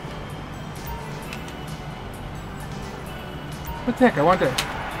 What the heck? I want to.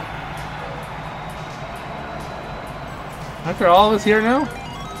 Aren't there all of us here now?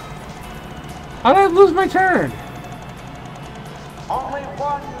 How did I lose my turn? Only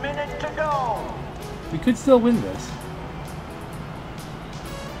 1 minute to go. We could still win this.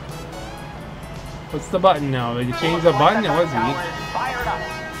 What's the button now? Did you change the button? It was Tower E. is fired up.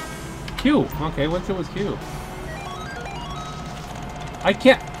 Q. Okay, once it was Q. I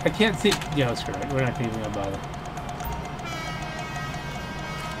can't see. Yeah, screw it. We're not even gonna bother.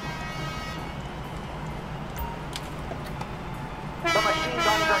 The machine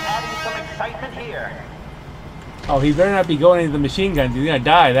guns are adding some excitement here. Oh, he better not be going into the machine guns. He's gonna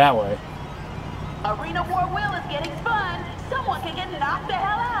die that way. Arena war, Will is getting fun. Someone can get knocked the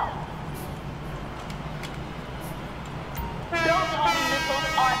hell out. Those homing missiles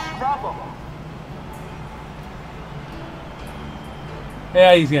are trouble.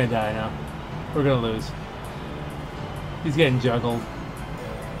 Yeah, he's gonna die now. We're gonna lose. He's getting juggled.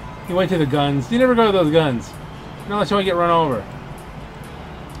 He went to the guns. You never go to those guns. Not unless you want to get run over.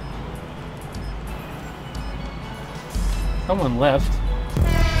 Someone left.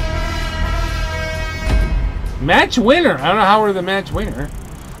 Match winner. I don't know how we're the match winner.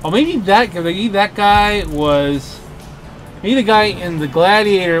 Oh, maybe that guy was. Maybe the guy in the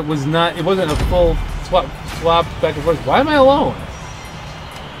Gladiator was not. It wasn't a full swap back and forth. Why am I alone?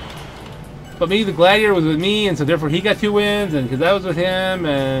 But maybe the Gladiator was with me, and so therefore he got 2 wins, and because I was with him,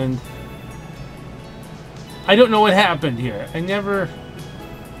 and I don't know what happened here. I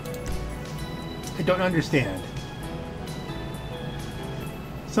don't understand.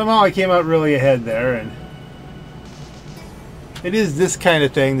 Somehow I came out really ahead there, and it is this kind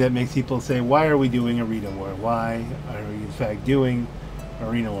of thing that makes people say, why are we doing Arena War? Why are we in fact doing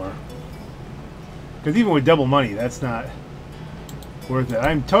Arena War? Because even with double money, that's not worth it.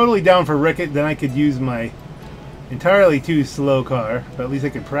 I'm totally down for Ricket. Then I could use my entirely too slow car, but at least I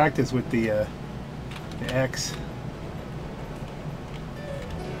could practice with the X.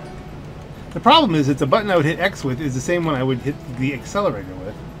 The problem is, it's a button I would hit X with is the same one I would hit the accelerator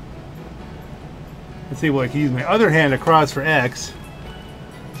with. Let's see, well, I can use my other hand across for X,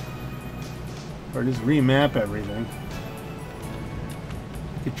 or just remap everything.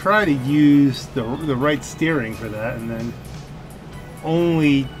 I could try to use the right steering for that, and then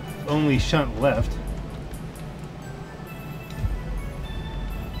only shunt left.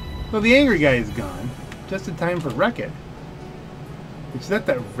 Well, the angry guy is gone, just in time for Wreck-It. Is that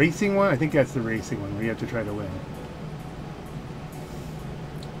racing one? I think that's the racing one where you have to try to win.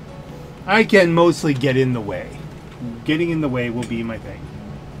 I can mostly get in the way. Getting in the way will be my thing.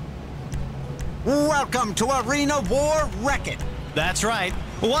 Welcome to Arena War Wreck-It. That's right.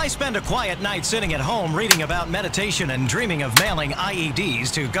 Why spend a quiet night sitting at home reading about meditation and dreaming of mailing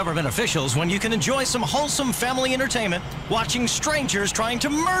IEDs to government officials when you can enjoy some wholesome family entertainment watching strangers trying to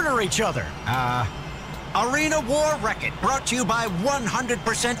murder each other? Arena War Wreck-It, brought to you by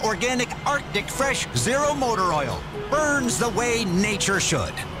 100% organic Arctic Fresh Zero Motor Oil. Burns the way nature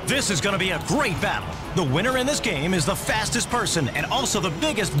should. This is going to be a great battle. The winner in this game is the fastest person and also the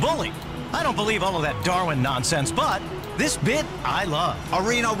biggest bully. I don't believe all of that Darwin nonsense, but This bit I love.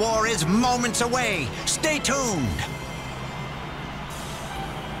 Arena War is moments away. Stay tuned.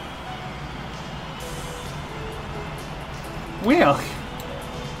 Well,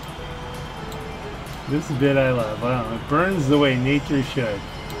 this bit I love. Wow, it burns the way nature should.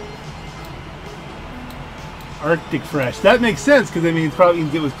 Arctic fresh. That makes sense because I mean,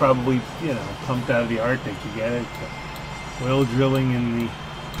 it was probably, you know, pumped out of the Arctic. You get it? Oil drilling in the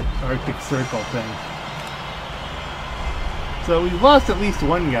Arctic Circle thing. So we've lost at least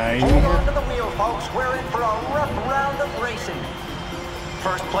one guy. Hold on to the wheel, folks. We're in for a rough round of racing.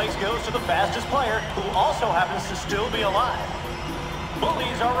 First place goes to the fastest player, who also happens to still be alive.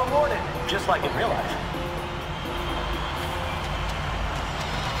 Bullies are rewarded, just like in real life.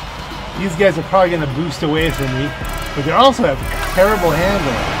 These guys are probably going to boost away from me, but they also have terrible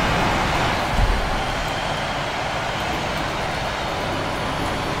handling.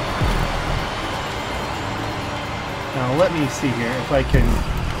 Now let me see here if I can.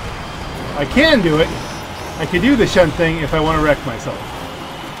 I can do it. I can do the shunt thing if I want to wreck myself.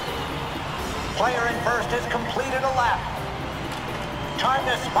 Player in first has completed a lap. Time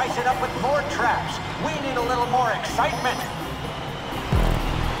to spice it up with more traps. We need a little more excitement.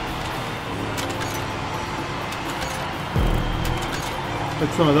 Put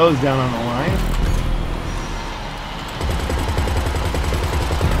some of those down on the line.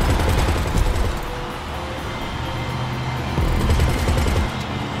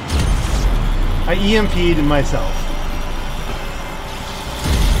 I EMP'd myself.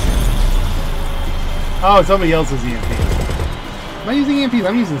 Oh, somebody else's EMP. I'm not using EMPs,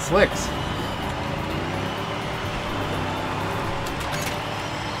 I'm using slicks.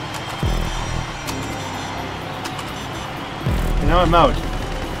 And now I'm out.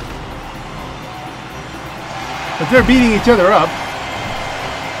 But they're beating each other up.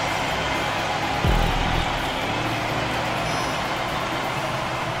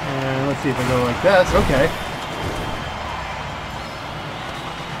 And let's see if I go like this. Okay.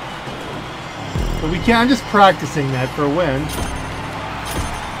 But we can't. I'm just practicing that for a win.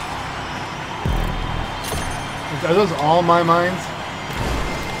 Are those all my mines?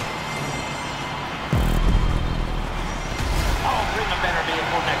 I'll bring a better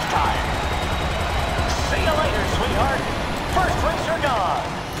vehicle next time. See you later, sweetheart. First racer gone.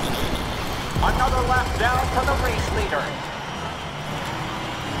 Another lap down for the race leader.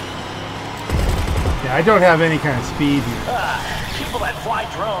 Yeah, I don't have any kind of speed here. People that fly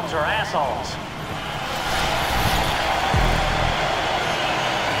drones are assholes.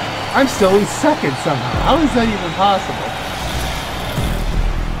 I'm still in second somehow. How is that even possible?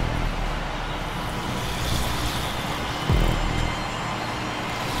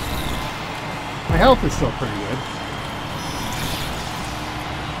 My health is still pretty good.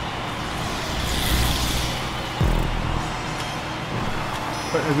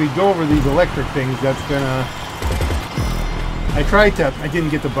 But as we go over these electric things, that's gonna... I didn't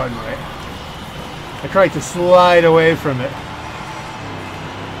get the button right. I tried to slide away from it.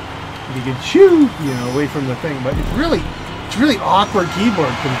 You can chew, you know, away from the thing, but it's really awkward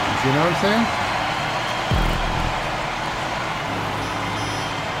keyboard commands, you know what I'm saying?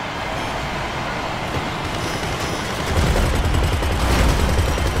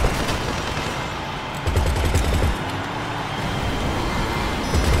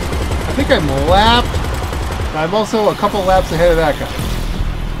 I think I'm lapped. I'm also a couple laps ahead of that guy.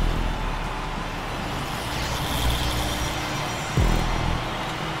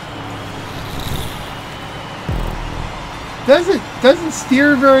 Doesn't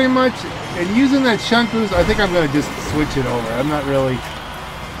steer very much, and using that shunt boost, I think I'm going to just switch it over. I'm not really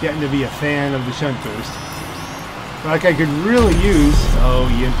getting to be a fan of the shunt boost. Like I could really use... Oh,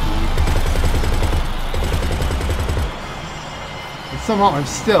 yimpy. And somehow I'm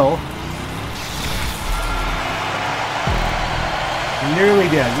still nearly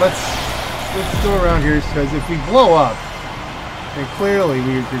dead. Let's go around here, because if we blow up, then clearly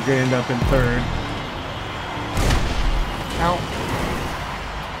we're going to end up in third. Ow.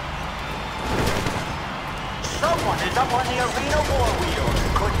 Someone is up on the arena war wheel.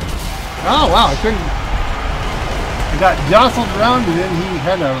 Oh wow, I couldn't. I got jostled around and then he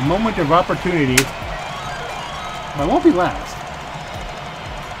had a moment of opportunity. I won't be last.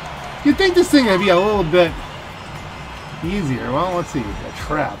 You'd think this thing would be a little bit easier. Well, let's see. A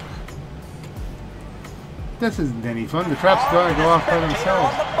trap. This isn't any fun. The trap's gonna go off by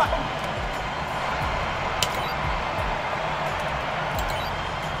themselves.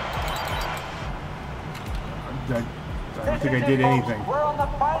 I don't think I did anything. We're on the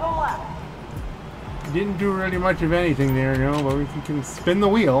final lap. Didn't do really much of anything there, no, but we can spin the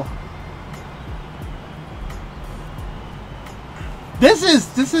wheel. This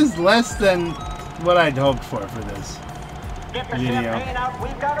is less than what I'd hoped for this Get the video. champagne out.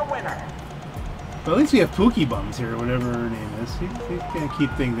 We've got a winner. But at least we have Pookie Bums here, whatever her name is. She's gonna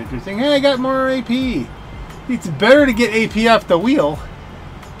keep things interesting. Hey, I got more AP. It's better to get AP off the wheel.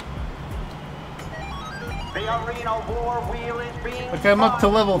 The arena war wheel is being. Look, I'm up to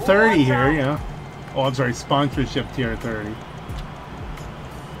level 30 Watch here, out. you know. Oh, I'm sorry, sponsorship tier 30.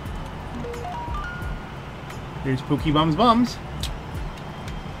 Here's Pookie Bums Bums.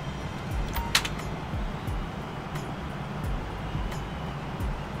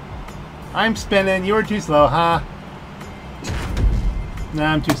 I'm spinning. You were too slow, huh?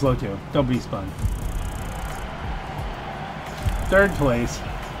 Nah, I'm too slow too. Don't be spun. Third place.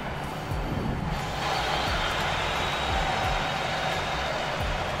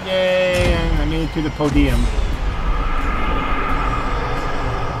 Yay! I made it to the podium.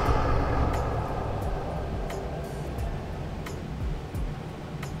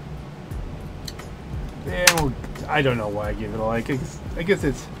 Yeah, well, I don't know why I gave it a like. I guess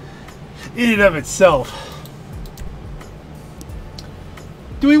it's in and of itself.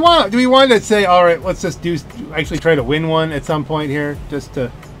 Do we want to say, all right, let's just actually try to win one at some point here, just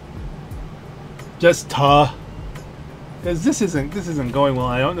because this isn't going well.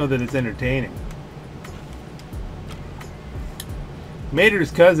 I don't know that it's entertaining.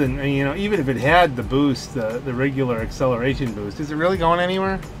 Mater's cousin, you know, even if it had the boost, the regular acceleration boost, is it really going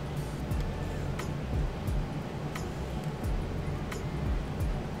anywhere?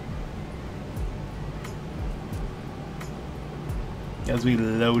 As we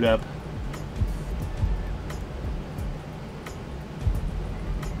load up.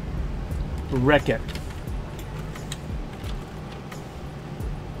 Wreck it.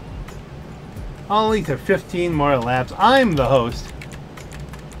 Only to 15 more laps. I'm the host.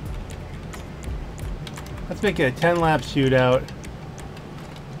 Let's make it a 10-lap shootout.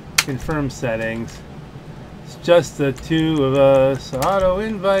 Confirm settings. It's just the two of us. Auto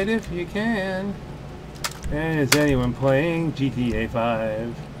invite if you can. And is anyone playing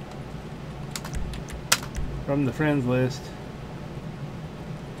GTA5? From the friends list.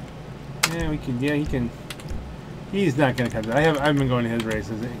 Yeah, we can. Yeah, he can. He's not gonna come. I've been going to his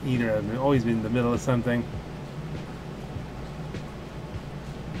races either. I've always been in the middle of something.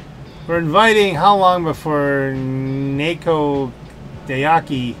 We're inviting. How long before Neko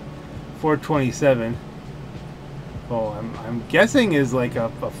Dayaki 427? Oh, I'm guessing is like a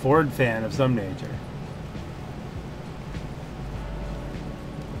Ford fan of some nature.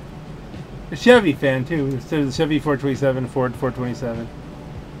 A Chevy fan too. Instead of the Chevy 427, Ford 427.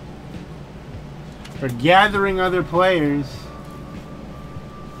 We're gathering other players.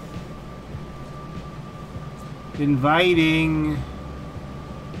 Inviting.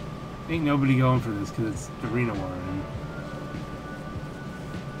 Ain't nobody going for this because it's arena war.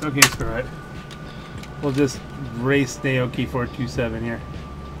 Okay, screw it. We'll just race Naoki 427 here.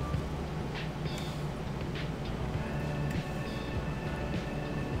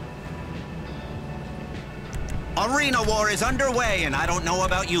 Arena war is underway, and I don't know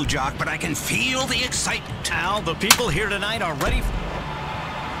about you, Jock, but I can feel the excitement. Al, the people here tonight are ready.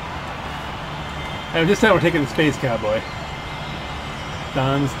 And this time we're taking the Space Cowboy.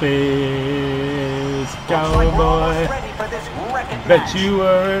 Don Space Cowboy. Ready for this wrecking Bet match. you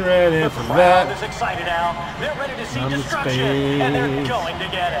weren't ready The for crowd that. is excited, Al. They're ready to see I'm destruction, and they're Space going to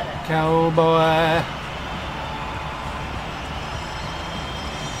get it. Cowboy.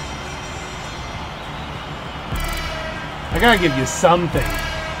 I gotta give you something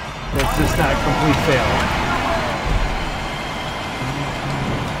that's just not a complete fail.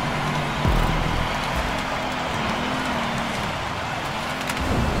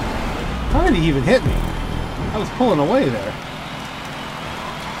 How did he even hit me? I was pulling away there.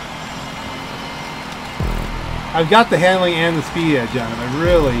 I've got the handling and the speed edge on him. I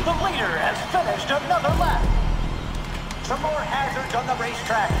really... The leader has finished another lap. Some more hazards on the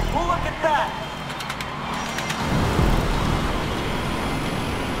racetrack. Look at that.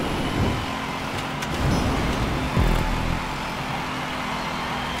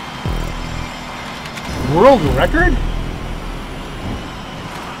 World record?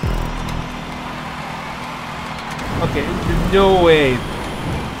 Okay, there's no way.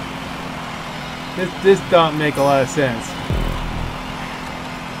 This don't make a lot of sense.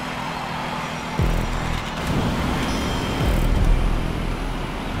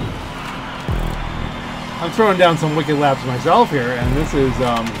 I'm throwing down some wicked laps myself here, and this is,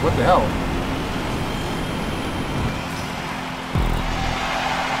 what the hell?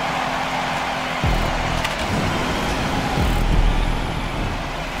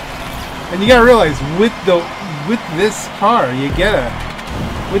 And you gotta realize, with with this car, you get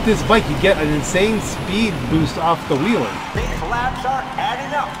with this bike, you get an insane speed boost off the wheeler. These laps are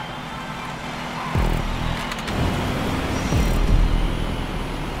adding up.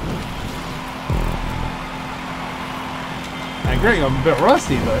 I agree, I'm a bit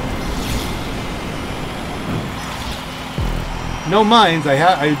rusty, but no mines. I'd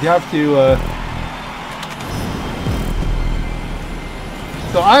have to.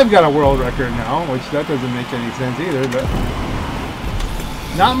 So I've got a world record now, which that doesn't make any sense either, but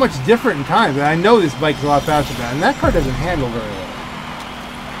not much different in time. But I know this bike's a lot faster than that, and that car doesn't handle very well.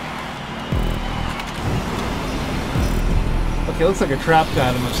 Okay, looks like a trap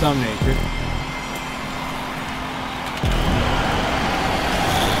bottom of some nature.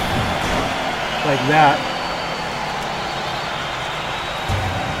 Like that.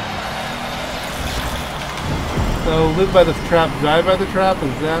 So live by the trap, die by the trap,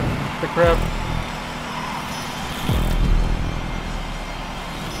 is that the crap?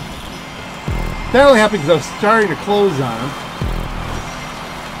 That only happened because I was starting to close on him.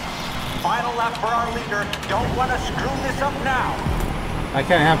 Final lap for our leader. Don't want to screw this up now. I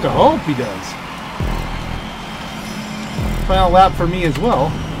kind of have to hope he does. Final lap for me as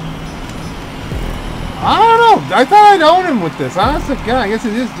well. I don't know. I thought I'd own him with this. Honestly, God, I guess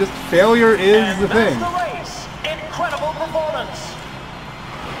it is just failure is the thing. That's the race. Incredible performance.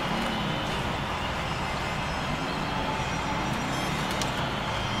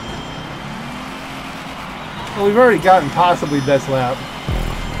 Well, we've already gotten possibly best lap.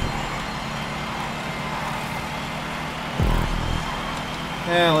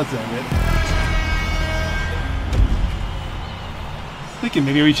 Yeah, let's end it. Thinking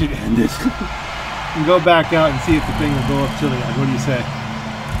maybe we should end it. And go back out and see if the thing will go up Chiliad. What do you say?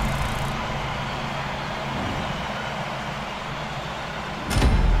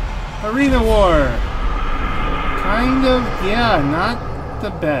 Arena War. Kind of, yeah, not the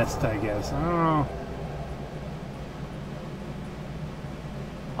best, I guess. I don't know.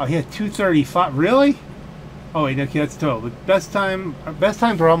 Oh, he had 235. Really? Oh wait, okay, that's total. But best times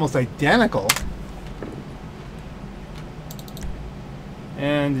are almost identical.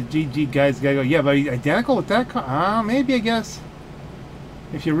 And the GG guys gotta go. Yeah, but identical with that car? Maybe, I guess.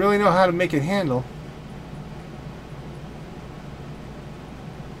 If you really know how to make it handle.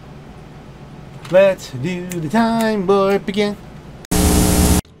 Let's do the time warp again.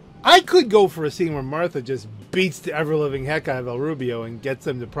 I could go for a scene where Martha just beats the ever-living heck out of El Rubio and gets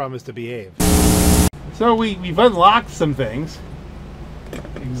them to promise to behave. So we've unlocked some things.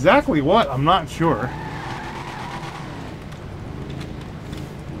 Exactly what? I'm not sure.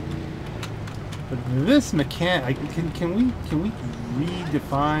 But this mechanic, can we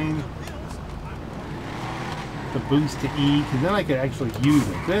redefine the boost to E? Because then I could actually use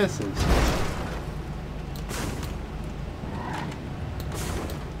it. This is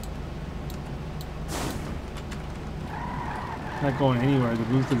not going anywhere. The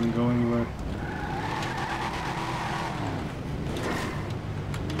boost doesn't go anywhere.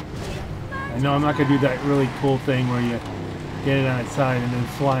 I know I'm not going to do that really cool thing where you get it on its side and then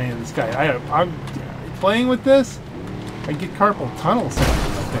fly in the sky. I'm playing with this. I get carpal tunnel sound,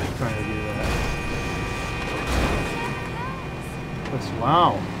 I think, trying to do that. Just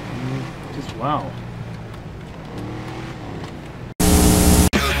wow. Just wow.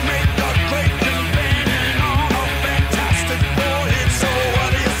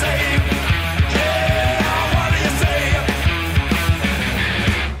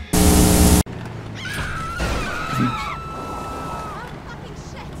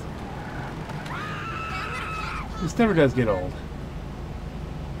 This never does get old.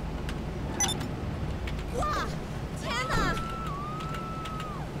 Wow, Tana!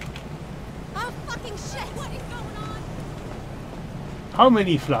 Oh fucking shit! What is going on? How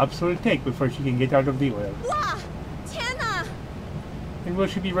many flops will it take before she can get out of the oil? Wow, Tana! And will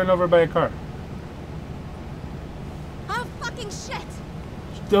she be run over by a car? Oh fucking shit!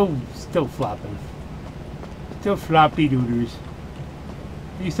 Still flopping. Still floppy dooders.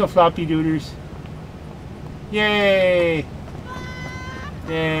 Are you still floppy dooders? Yay!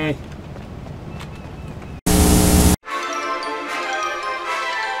 Yay!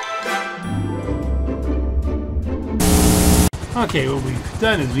 Okay, what we've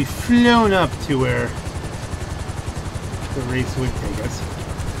done is we've flown up to where the race would take us.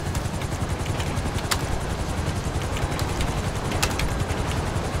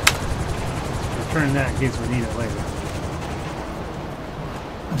 Return that in case we need it later.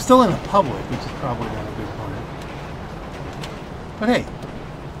 I'm still in a public, which is probably not a good plan. But hey,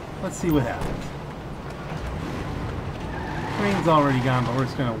 let's see what happens. Train's already gone, but we're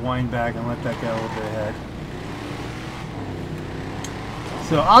just going to wind back and let that get a little bit ahead.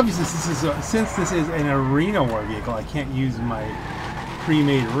 So obviously, since this is an arena war vehicle, I can't use my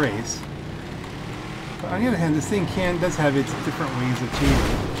pre-made race. But on the other hand, this thing does have its different ways of cheating.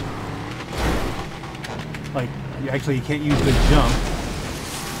 Like, actually, you can't use the jump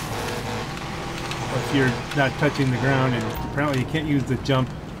if you're not touching the ground, and apparently you can't use the jump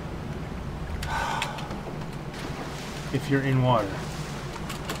if you're in water.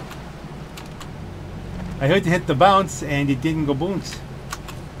 I had to hit the bounce, and it didn't go bounce.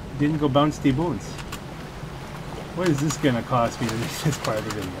 It didn't go bounce the bounce. What is this gonna cost me to make this part of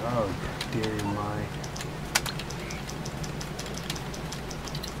the video? Oh dear my.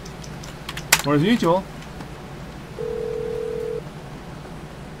 Where's Mutual?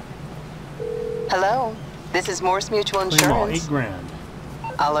 Hello, this is Morse Mutual Claim all, Insurance. 8 grand.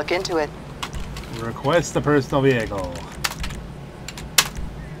 I'll look into it. Request a personal vehicle.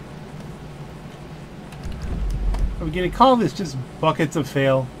 Are we gonna call this just Buckets of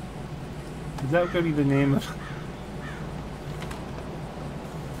Fail? Is that gonna be the name of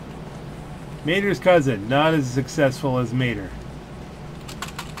Mater's cousin, not as successful as Mater.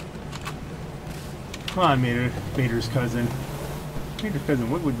 Come on, Mater's cousin. Mater's cousin,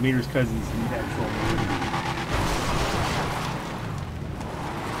 what would Mater's cousin's actual name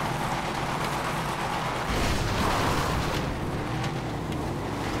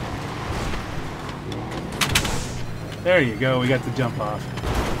be? There you go, we got the jump off.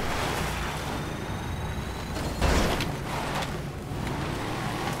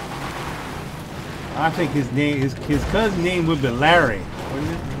 I think his name, his cousin's name would be Larry,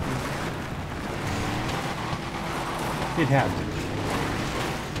 wouldn't it? It had to be.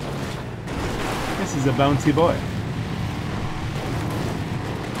 This is a bouncy boy.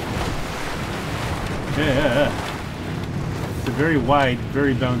 Yeah. It's a very wide,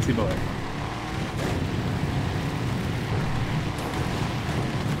 very bouncy boy.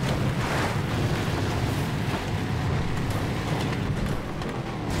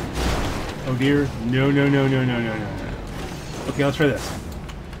 Oh dear. No. Okay, let's try this.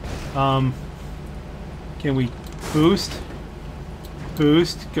 Can we boost?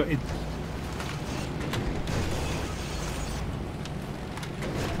 Boost. Go.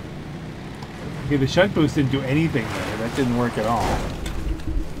 Okay, the shunt boost didn't do anything there. That didn't work at all.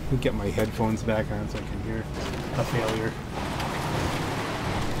 Let me get my headphones back on so I can hear a failure.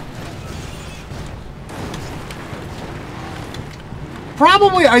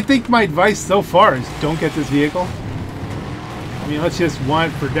 Probably, I think my advice so far is don't get this vehicle. I mean, let's just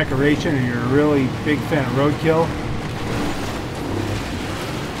want it for decoration and you're a really big fan of roadkill.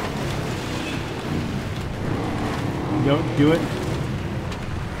 Don't do it.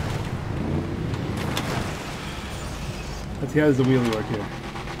 Let's see how does the wheelie work here.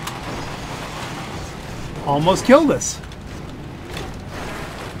 Almost killed us.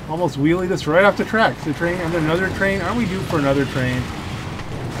 Almost wheelied us right off the tracks. The train, and another train. Aren't we due for another train?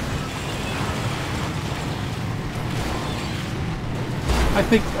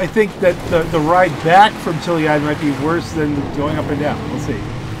 I think that the ride back from Chiliad might be worse than going up and down. We'll see.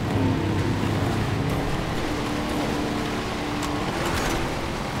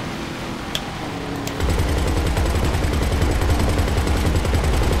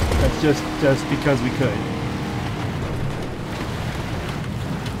 That's just because we could.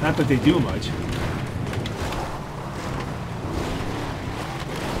 Not that they do much.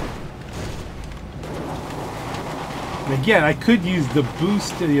 And again, I could use the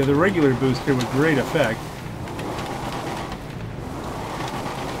boost, the regular booster with great effect.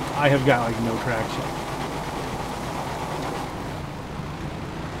 I have got like no traction.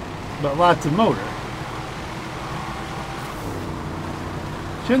 But lots of motor.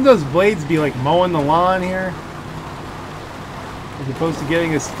 Shouldn't those blades be like mowing the lawn here? As opposed to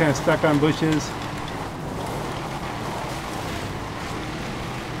getting us kind of stuck on bushes.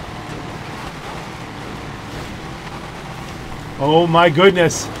 Oh my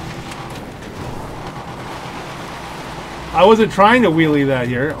goodness. I wasn't trying to wheelie that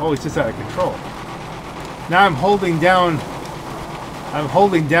here. Oh, it's just out of control. Now I'm holding down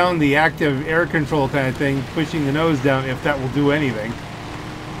the active air control kind of thing, pushing the nose down if that will do anything.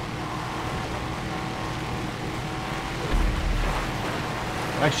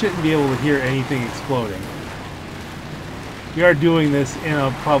 I shouldn't be able to hear anything exploding. We are doing this in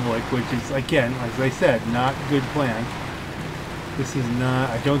a public, which is, again, as I said, not a good plan. This is not,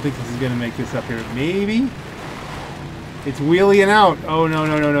 I don't think this is going to make this up here. Maybe? It's wheeling out. Oh,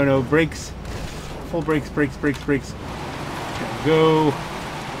 no. Brakes. Full brakes. Go.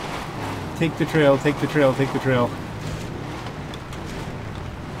 Take the trail.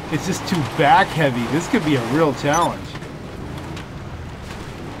 It's just too back heavy. This could be a real challenge.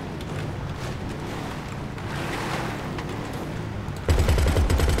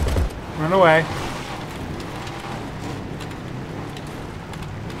 Run away.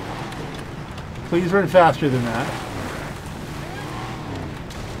 Please run faster than that.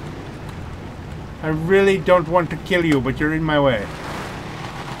 I really don't want to kill you, but you're in my way.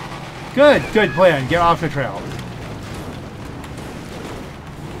 Good, good plan. Get off the trail.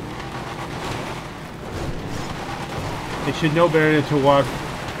 It should know better to walk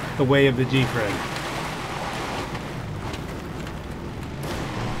the way of the G-Friend.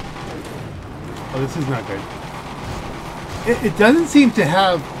 Oh, this is not good. It doesn't seem to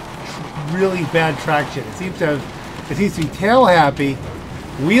have really bad traction. It seems to be tail happy,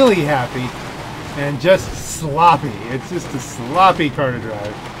 wheelie happy, and just sloppy. It's just a sloppy car to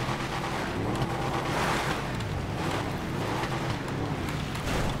drive.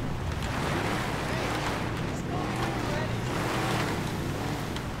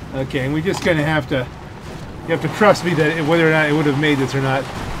 Okay, and we're just gonna have to. You have to trust me that whether or not it would have made this or not.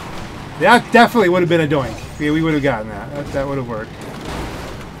 That definitely would have been a doink. Yeah, we would have gotten that. That would have worked.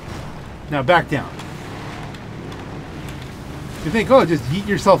 Now back down. You think, oh, just heat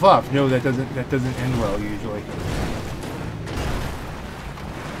yourself up. No, that doesn't end well usually.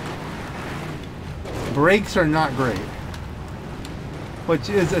 Brakes are not great, which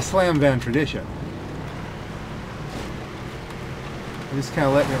is a Slamvan tradition. I'm just kind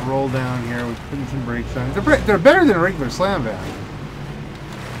of letting it roll down here. We're putting some brakes on. They're better than a regular Slamvan.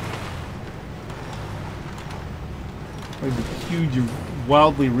 Like the huge,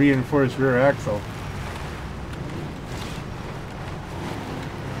 wildly reinforced rear axle.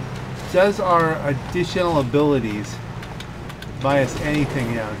 Does our additional abilities buy us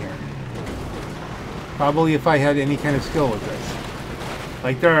anything down here? Probably if I had any kind of skill with this.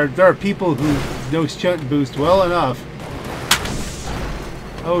 Like there are people who know stunt boost well enough.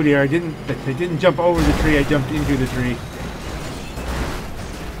 Oh dear, I didn't jump over the tree, I jumped into the tree.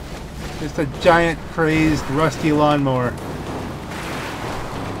 Just a giant, crazed, rusty lawnmower.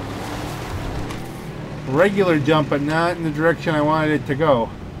 Regular jump, but not in the direction I wanted it to go.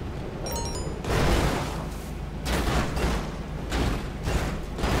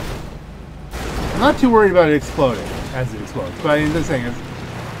 I'm not too worried about it exploding as it explodes, but I mean, the thing is,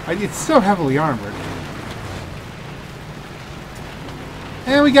 it's so heavily armored.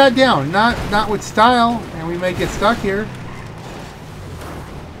 And we got down, not with style, and we may get stuck here.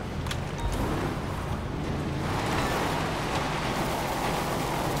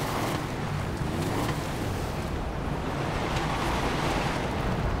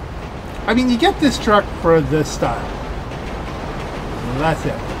 I mean, you get this truck for this style. That's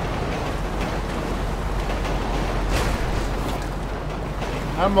it.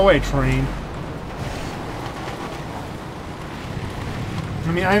 Out of my way, train.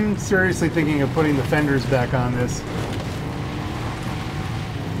 I mean, I'm seriously thinking of putting the fenders back on this.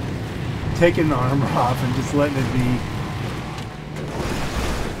 Taking the armor off and just letting it be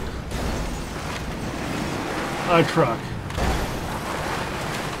a truck.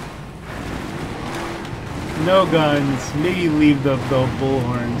 No guns, maybe leave the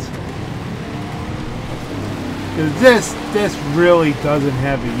bullhorns. Because this really doesn't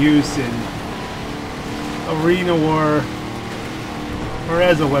have a use in arena war or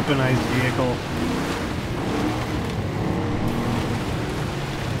as a weaponized vehicle.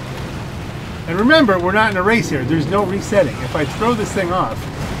 And remember, we're not in a race here. There's no resetting. If I throw this thing off,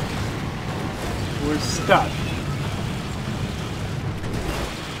 we're stuck.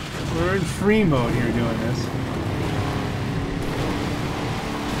 We're in free mode here doing this.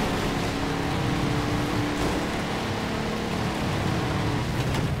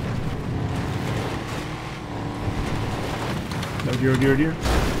 Oh dear, dear, dear.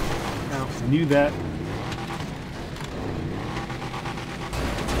 Now, I knew that.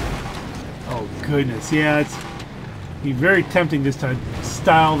 Oh goodness, yeah, it's be very tempting just to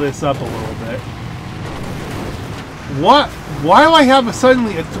style this up a little bit. What? Why do I have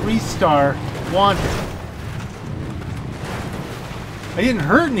suddenly a 3-star wanted? I didn't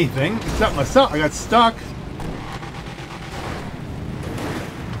hurt anything except myself. I got stuck.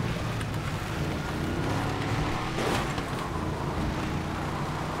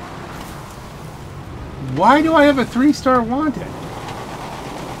 Why do I have a 3-star wanted?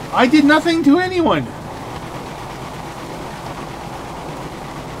 I did nothing to anyone.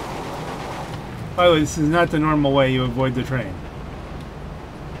 By the way, this is not the normal way you avoid the train.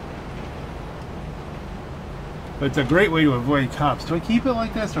 But it's a great way to avoid cops. Do I keep it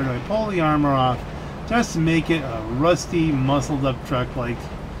like this or do I pull the armor off? Just to make it a rusty, muscled up truck like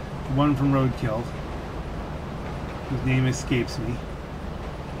the one from Roadkill, whose name escapes me.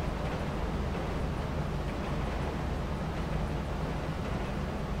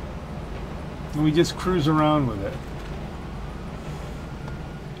 And we just cruise around with it.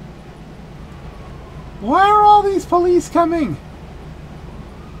 Why are all these police coming?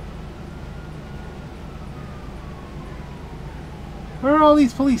 Where are all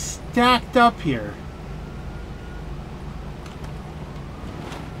these police stacked up here?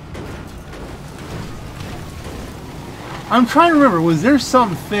 I'm trying to remember, was there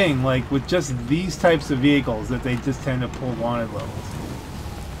something like with just these types of vehicles that they just tend to pull wanted levels?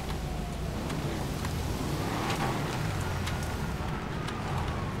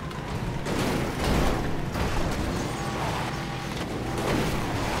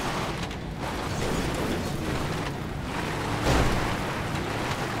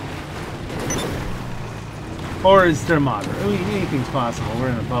 Or is there moderate? I mean, anything's possible. We're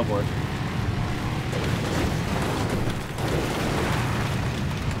in the public.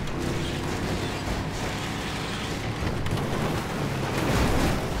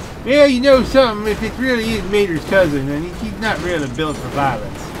 Yeah, you know something, if it really is Mater's cousin, then he's not really built for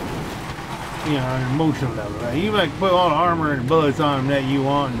violence. You know, on an emotional level. Right? You might put all the armor and bullets on him that you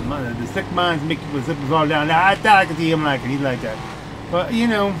want, and the sick minds make you zip fall down. Now, I thought I could see him like it. He's like that. But, you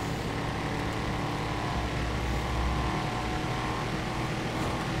know...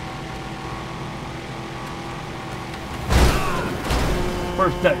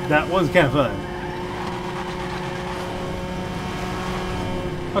 First, that was kind of fun.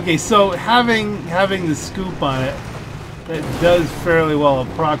 Okay, so having the scoop on it, that does fairly well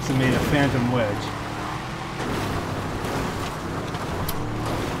approximate a phantom wedge.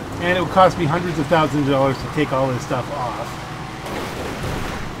 And it would cost me hundreds of thousands of dollars to take all this stuff off.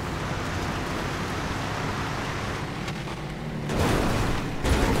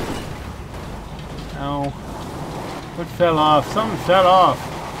 Ow. What fell off? Something fell off.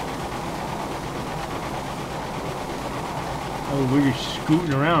 Oh, we're just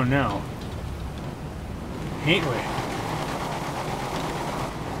scooting around now. Ain't we?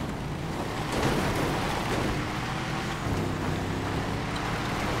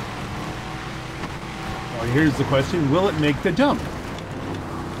 Well, here's the question. Will it make the jump?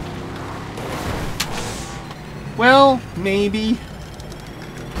 Well, maybe.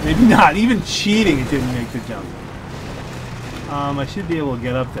 Maybe not. Even cheating, it didn't make the jump. I should be able to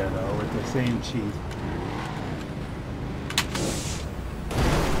get up there, though, with the same cheat.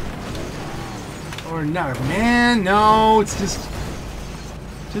 Or not. Man, no, it's just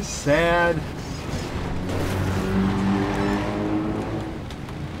sad.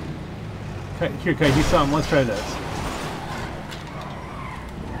 Here, Kai, you saw him. Let's try this.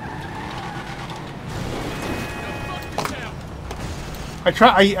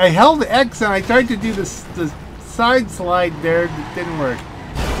 I held X and I tried to do the side slide there. It didn't work.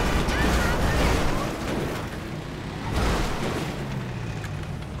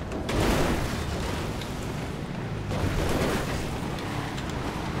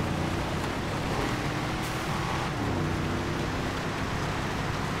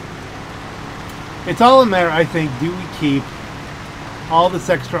 It's all a matter, I think, do we keep all this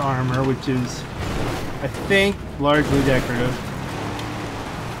extra armor, which is, I think, largely decorative.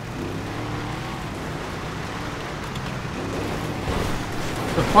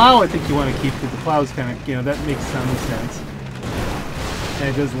 The plow, I think you want to keep, because the plow is kind of, you know, that makes some sense. And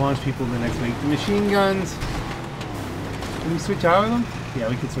it does launch people the next week. The machine guns, can we switch out of them? Yeah,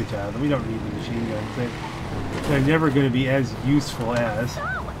 we can switch out of them. We don't need the machine guns. They're never going to be as useful as...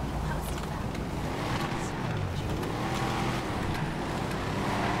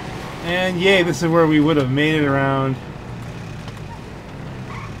 And yay, this is where we would have made it around.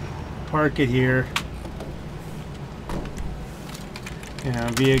 Park it here. You know,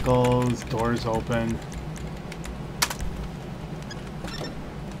 vehicles, doors open.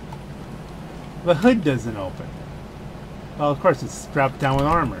 The hood doesn't open. Well, of course, it's strapped down with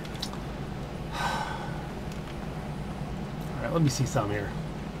armor. Alright, let me see some here.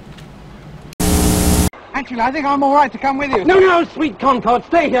 Actually, I think I'm all right to come with you. No, no, sweet Concord,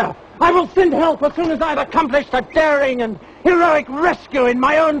 stay here. I will send help as soon as I've accomplished a daring and heroic rescue in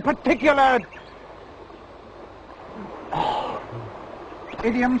my own particular...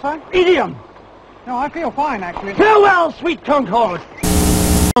 Idiom, sir? Idiom! No, I feel fine, actually. Farewell, sweet Concord!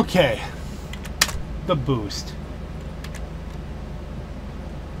 Okay. The boost.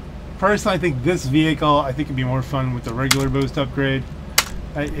 Personally, I think this vehicle, I think it'd be more fun with the regular boost upgrade.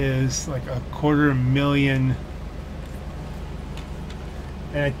 That is like $250,000.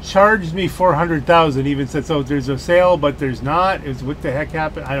 And it charged me $400,000. Even said, so there's a sale, but there's not. Is what the heck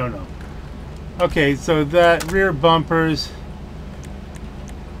happened? I don't know. Okay, so that rear bumpers.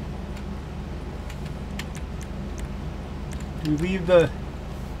 Do we leave the...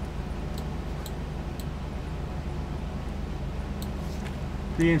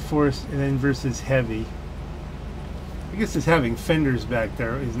 Reinforced and then versus heavy. I guess just having fenders back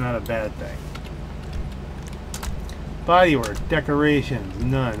there is not a bad thing. Bodywork, decorations,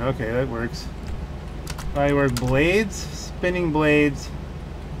 none. Okay, that works. Bodywork, blades, spinning blades.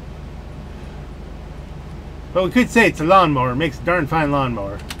 But we could say it's a lawnmower. It makes a darn fine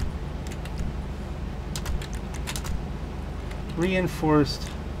lawnmower. Reinforced.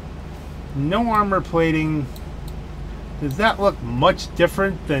 No armor plating. Does that look much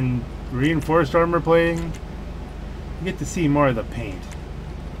different than reinforced armor plating? You get to see more of the paint.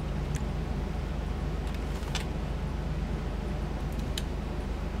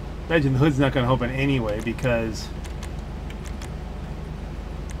 Imagine the hood's not going to open anyway because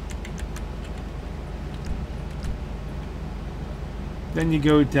then you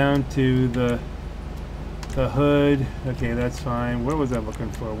go down to the hood. Okay, that's fine. What was I looking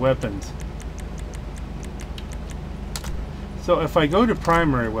for? Weapons. So if I go to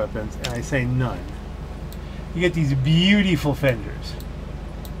primary weapons and I say none, you get these beautiful fenders.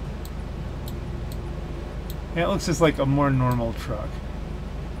 And it looks just like a more normal truck.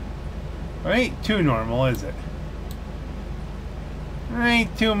 It ain't too normal, is it? There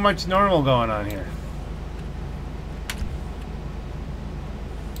ain't too much normal going on here.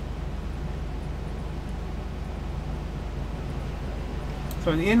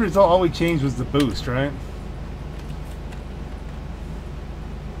 So in the end result, all we changed was the boost, right?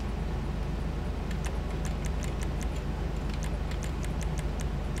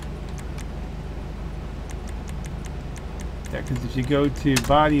 Yeah, because if you go to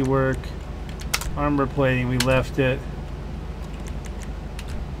bodywork, armor plating, we left it.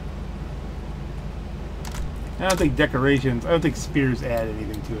 I don't think decorations, I don't think spears add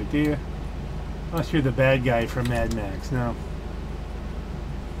anything to it, do you? Unless you're the bad guy from Mad Max, no.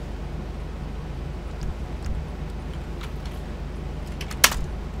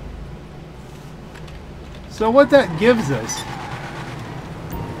 So what that gives us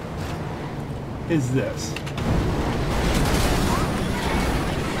is this.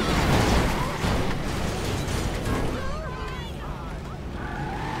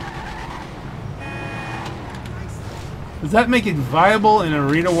 Does that make it viable in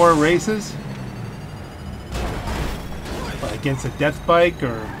arena war races? Like against a death bike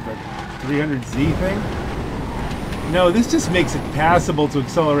or the 300Z thing? No, this just makes it passable to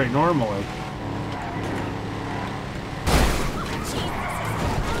accelerate normally.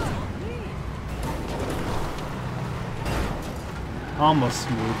 Almost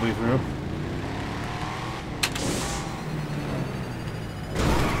smoothly through.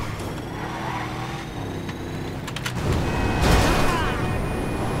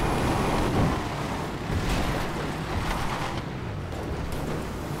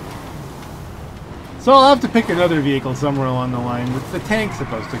 So I'll have to pick another vehicle somewhere along the line. The tank's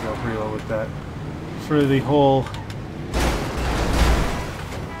supposed to go pretty well with that. For the whole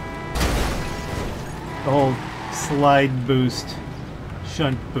slide boost,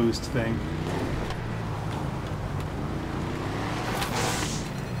 shunt boost thing.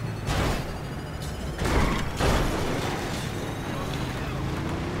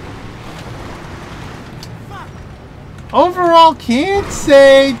 Overall, can't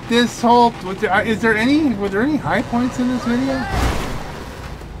say this whole. Were there any high points in this video?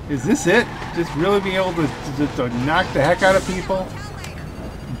 Is this it? Just really being able to knock the heck out of people,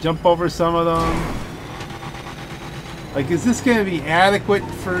 jump over some of them. Like, is this going to be adequate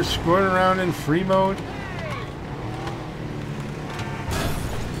for screwing around in free mode?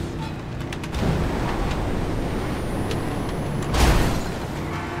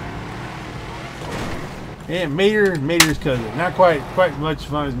 Yeah, Mater's cousin. Not quite much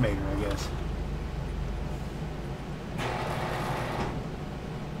fun as Mater, I guess.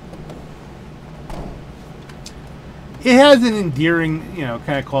 It has an endearing,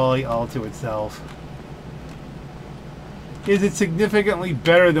 kind of quality all to itself. Is it significantly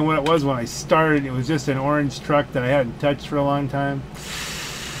better than what it was when I started? It was just an orange truck that I hadn't touched for a long time.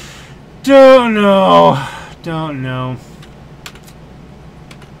 Don't know.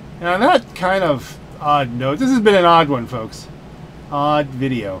 Now that kind of odd note. This has been an odd one, folks. Odd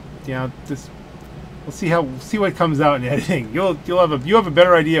video. We'll see what comes out in editing. You have a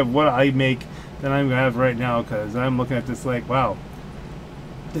better idea of what I make than I'm gonna have right now, because I'm looking at this like, wow,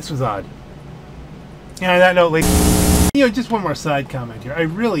 this was odd. And on that note, like, just one more side comment here. I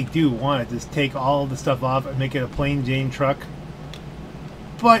really do want to just take all the stuff off and make it a plain Jane truck.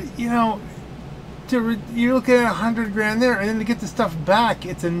 But you're looking at $100 grand there, and then to get the stuff back,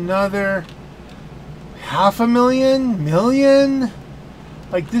 it's another $500,000,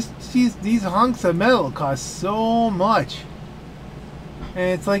 like these hunks of metal cost so much. And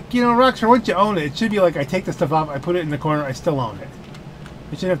it's like, you know, Rockstar, once you own it, it should be like I take the stuff off, I put it in the corner, I still own it.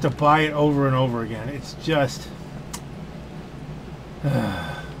 You shouldn't have to buy it over and over again. It's just...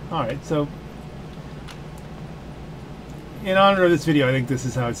 Alright, so... in honor of this video, I think this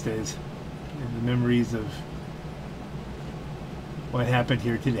is how it stays. In the memories of what happened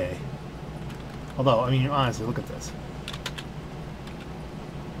here today. Although, I mean, honestly, look at this.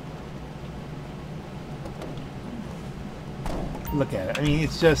 Look at it. I mean,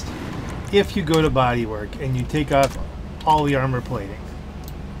 it's just, if you go to bodywork and you take off all the armor plating,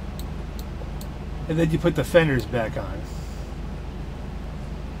 and then you put the fenders back on,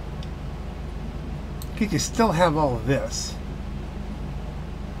 you still have all of this.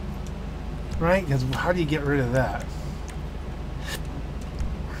 Right? Because how do you get rid of that?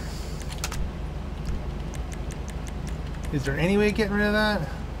 Is there any way of getting rid of that?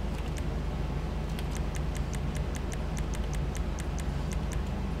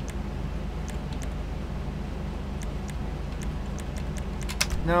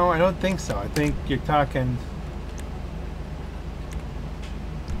 No, I don't think so. I think you're talking...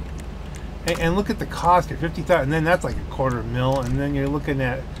 And look at the cost here, $50,000, and then that's like $250,000, and then you're looking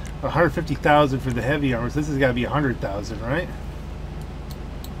at $150,000 for the heavy armors. This has got to be $100,000, right?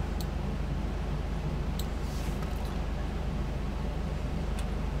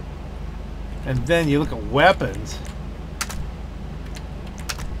 And then you look at weapons.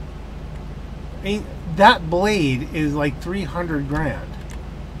 I mean, that blade is like $300,000.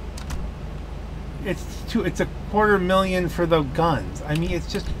 It's $250,000 for the guns. I mean,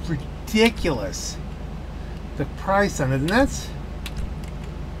 it's just ridiculous, the price on it, and that's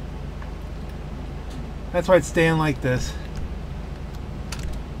why it's staying like this.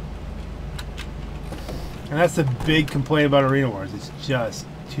 And that's the big complaint about Arena Wars. It's just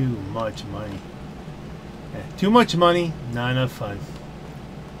too much money. Yeah, too much money, not enough fun.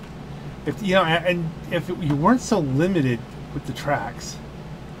 If you know, and if you weren't so limited with the tracks,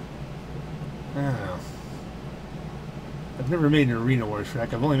 I don't know. I've never made an Arena Wars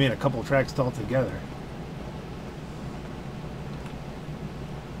track. I've only made a couple tracks altogether.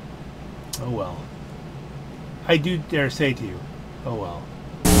 Oh well. I do dare say to you, oh well.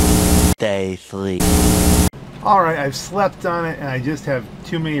 Stay asleep. Alright, I've slept on it and I just have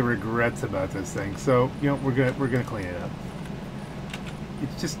too many regrets about this thing. So, you know, we're gonna clean it up.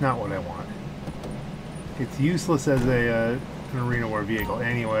 It's just not what I want. It's useless as an Arena War vehicle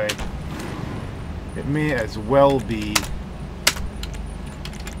anyway. It may as well be.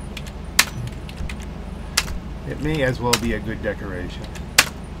 It may as well be a good decoration.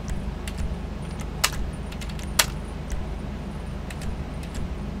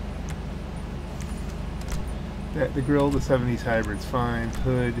 The grill, the 70s hybrid's fine.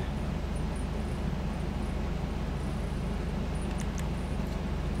 Hood.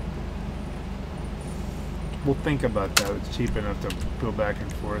 We'll think about that. It's cheap enough to go back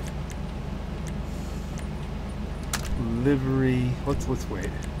and forth. Livery. Let's wait.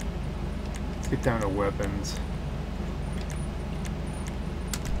 Let's get down to weapons.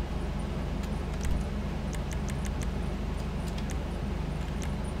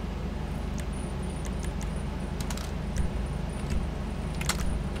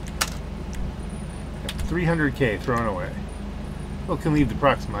 $300K thrown away. Well, can leave the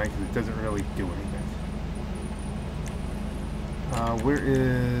Proximite because it doesn't really do anything. Where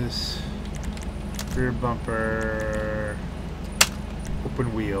is rear bumper?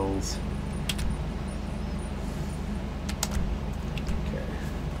 Open wheels. Okay.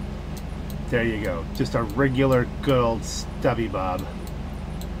 There you go. Just a regular good old stubby bob.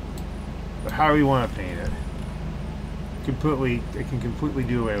 But how do we want to paint it? I can completely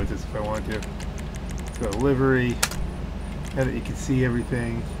do away with this if I want to. Go livery, now that you can see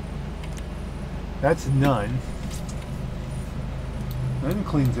everything. That's none. None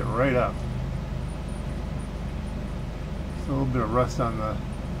cleans it right up. Just a little bit of rust on the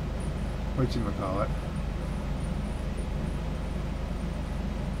whatchamacallit.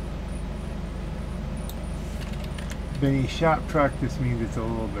 Benny shop truck, this means it's a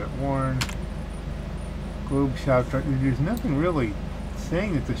little bit worn. Globe shop truck, there's nothing really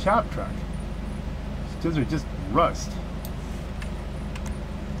saying it's a shop truck. Those are just rust.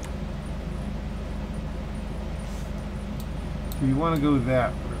 Do you want to go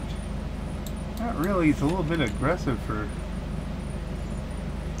that route? Not really. It's a little bit aggressive for...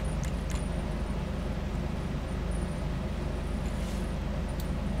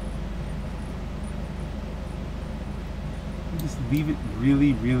 Just leave it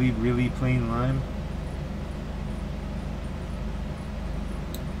really, really, really plain lime.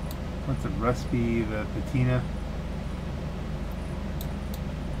 What's the rust be? The patina?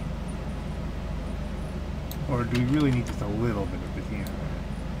 Or do we really need just a little bit of patina?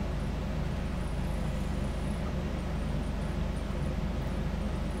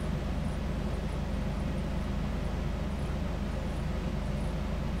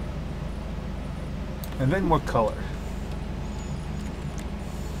 And then what color?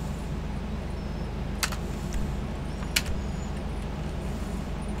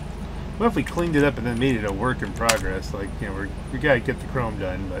 Well, if we cleaned it up and then made it a work in progress, like, you know, we gotta get the chrome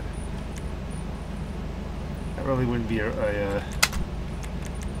done, but that really wouldn't be a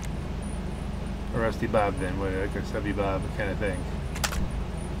rusty bob then, would it? Like a stubby bob kind of thing.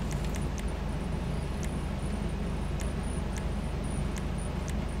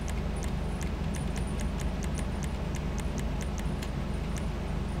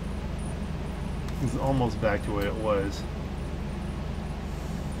 This is almost back to what it was.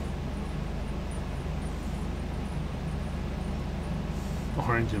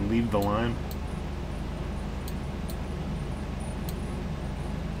 Orange and leave the lime.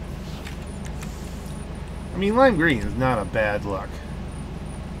 I mean, lime green is not a bad look.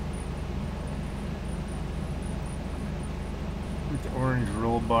 With the orange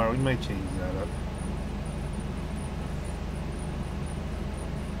roll bar, we might change that up.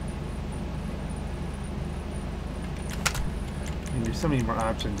 I mean, there's so many more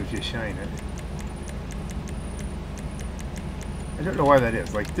options if you shine it. I don't know why that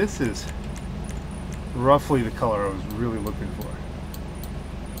is. Like, this is roughly the color I was really looking for.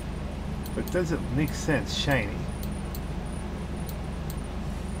 But does it make sense shiny?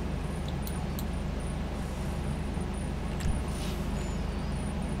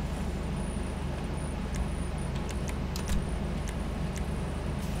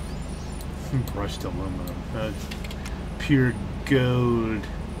 Brushed aluminum. That's pure gold.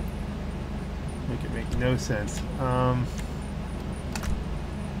 Make it make no sense. I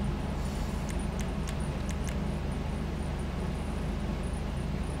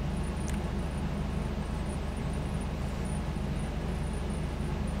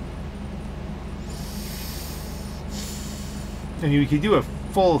mean, we could do a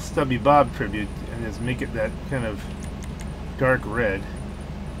full Stubby Bob tribute and just make it that kind of dark red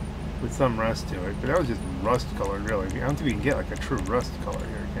with some rust to it. But that was just rust colored, really. I don't think we can get like a true rust color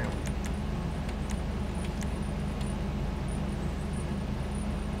here, can we?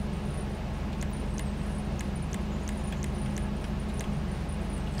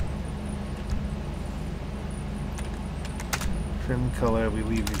 Trim color, we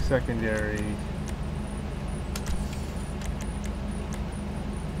leave the secondary.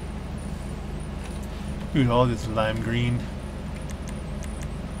 Dude, all this lime green.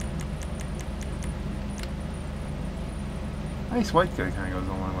 Nice white guy kind of goes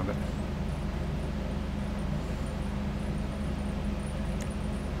along with it.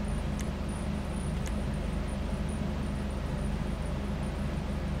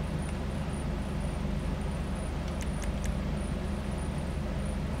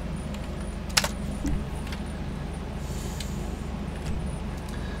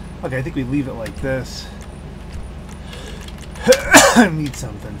 Okay, I think we leave it like this. I need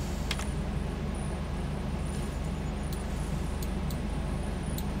something.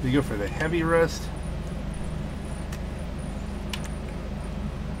 We go for the heavy rust.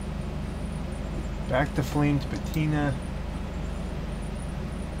 Back to flamed patina.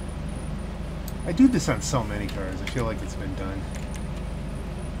 I do this on so many cars. I feel like it's been done.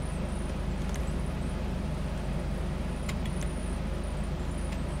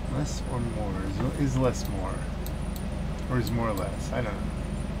 Less or more? Is less more? Or is more or less? I don't know.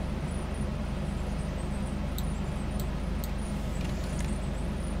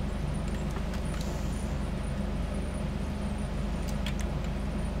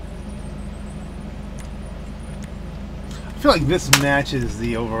 I feel like this matches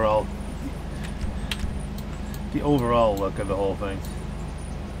the overall look of the whole thing.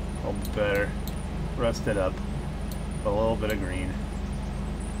 A little better. Rusted up. A little bit of green.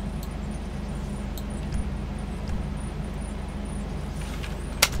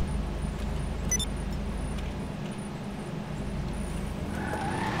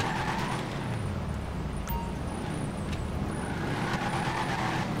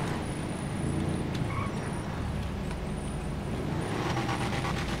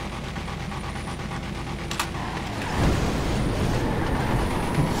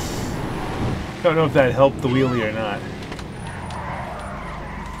 I don't know if that helped the wheelie or not.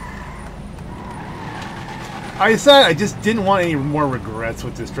 I decided I just didn't want any more regrets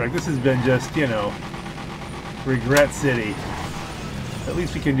with this truck. This has been just, you know, regret city. At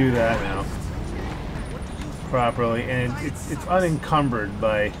least we can do that now properly, and it's unencumbered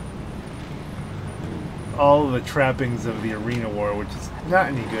by all the trappings of the arena war, which is not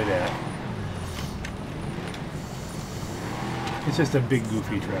any good at. It's just a big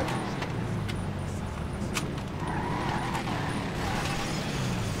goofy trap.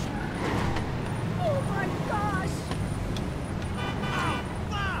 Oh my gosh!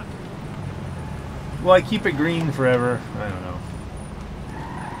 Will I keep it green forever? I don't know.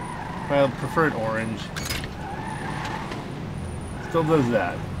 I prefer it orange. Still does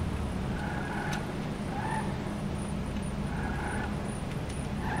that.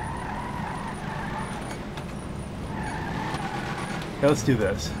 Okay, let's do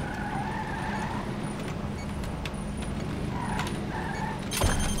this.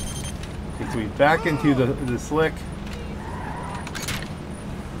 Okay, so we back into the slick.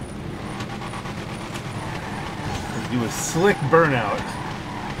 Let's do a slick burnout.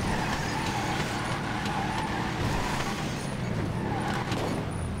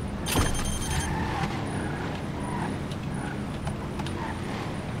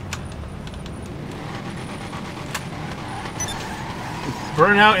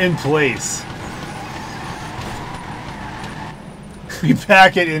 Burnout in place. We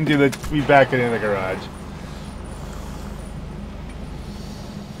back it into the garage.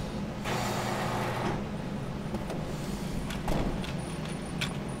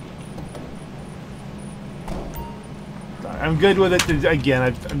 I'm good with it. Again,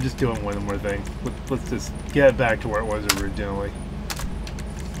 I'm just doing one more thing. Let's just get it back to where it was originally.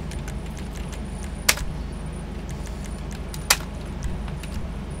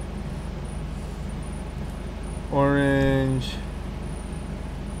 Orange.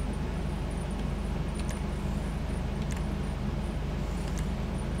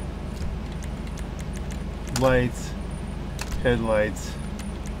 Lights. Headlights.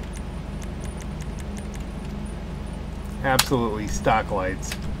 Absolutely stock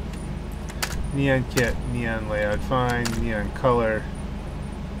lights. Neon kit, neon layout, fine. Neon color.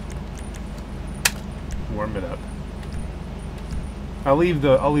 Warm it up. I'll leave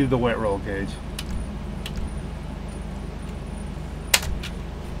the wet roll cage.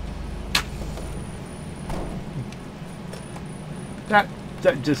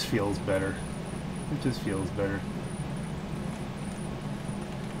 That just feels better. It just feels better.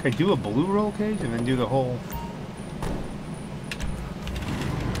 Okay, do a blue roll cage and then do the whole.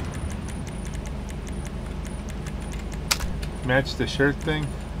 Match the shirt thing.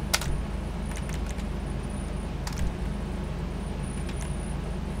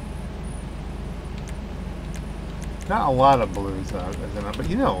 Not a lot of blues, but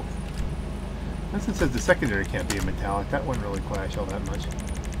you know. Since it says the secondary can't be a metallic, that wouldn't really clash all that much.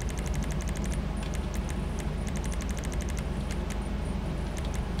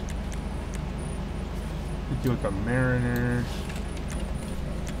 We do like a Mariner.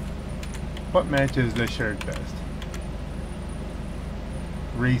 What matches the shirt best?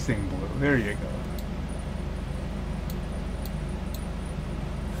 Racing blue. There you go.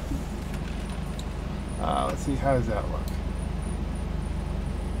 Let's see, how does that look?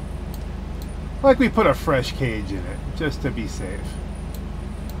 Like we put a fresh cage in it, just to be safe.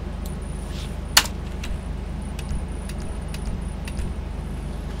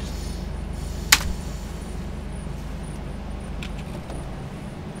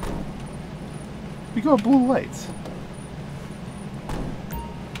 We go blue lights.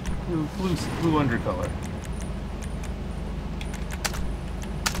 Blue undercolor.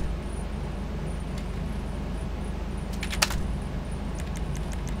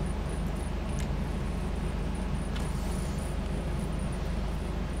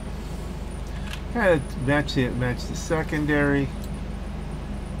 Kind of match the secondary.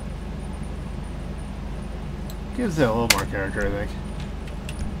 Gives it a little more character, I think.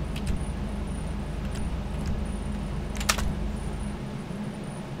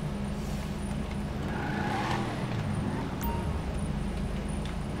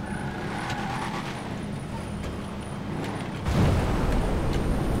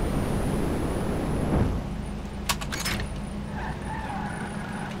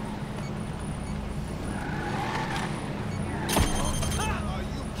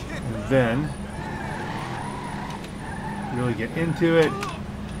 Then really get into it,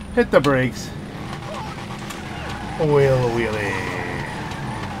 hit the brakes, wheel a wheelie.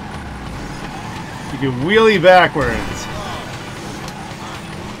 You can wheelie backwards.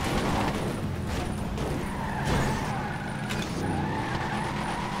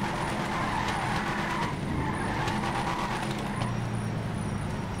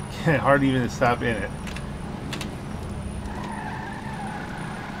 Hard even to stop in it.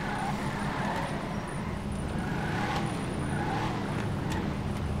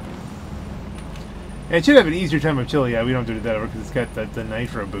 And it should have an easier time of Chiliad. We don't have to do that over because it's got the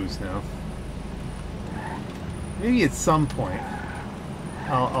nitro boost now. Maybe at some point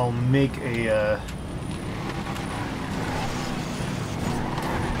I'll make a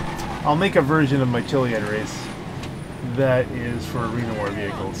version of my Chiliad race that is for Arena War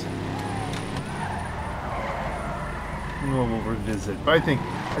vehicles. We'll revisit. But I think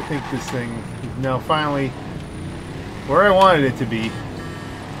this thing is now finally where I wanted it to be.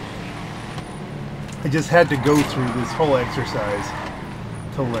 I just had to go through this whole exercise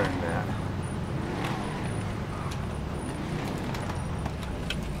to learn that.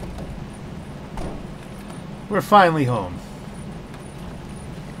 We're finally home.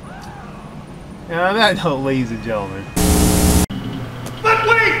 And on that note, ladies and gentlemen. But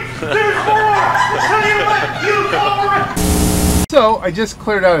wait! There's more! Tell you what, you go! So, I just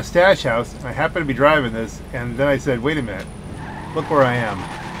cleared out a stash house, and I happened to be driving this, and then I said, wait a minute. Look where I am.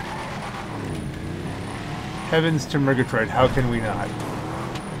 Heavens to Murgatroyd, how can we not?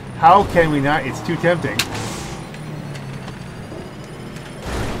 How can we not? It's too tempting.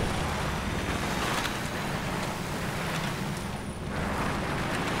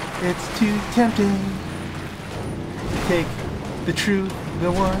 It's too tempting to take the true, the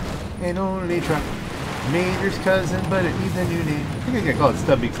one and only truck. Mater's cousin, but it needs a new name. I think I could call it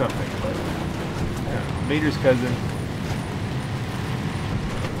Stubby something, but I don't know. Mater's cousin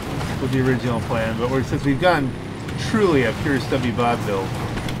was the original plan, but since we've gone truly a pure Stubby Bob build,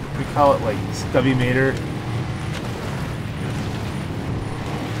 we call it like Stubby Mater.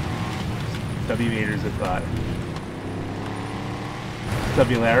 Stubby Mater's a thought.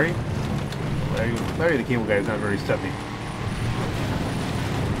 Stubby Larry? Larry the Cable Guy is not very stubby.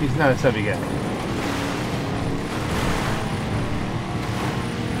 He's not a stubby guy.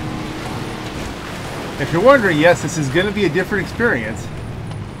 If you're wondering, yes, this is going to be a different experience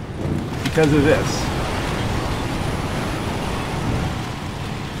because of this.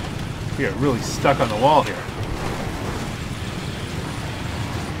 We are really stuck on the wall here.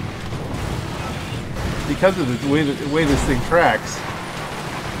 Because of the way this thing tracks.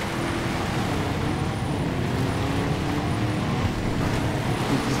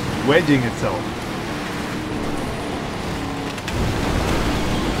 Wedging itself.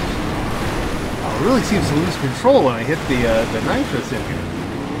 Oh, it really seems to lose control when I hit the nitrous in here.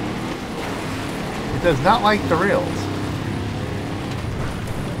 It does not like the rails.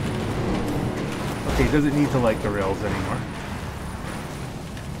 Okay, it doesn't need to like the rails anymore.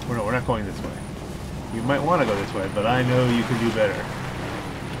 No, we're not going this way. You might want to go this way, but I know you can do better.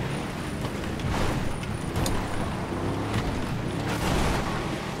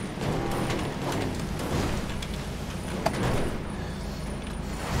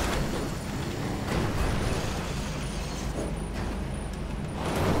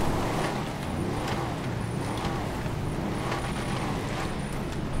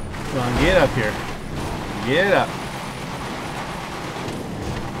 Come on, get up here. Get up.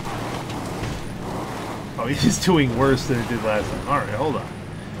 Oh, he's doing worse than it did last time. Alright, hold on.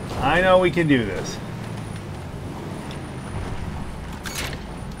 I know we can do this.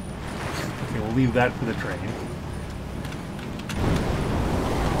 Okay, we'll leave that for the train.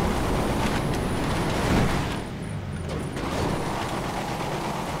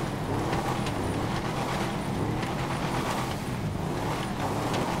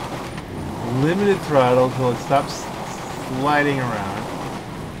 Limited throttle until it stops sliding around.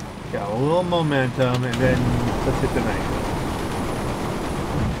 Got a little momentum, and then let's hit the nitro.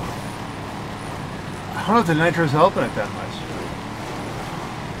 I don't know if the nitro's helping it that much.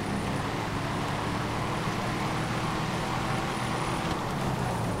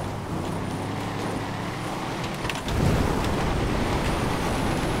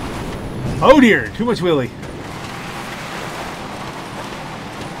 Oh dear, too much wheelie.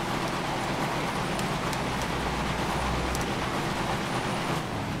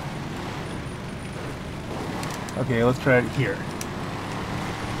 Okay, let's try it here.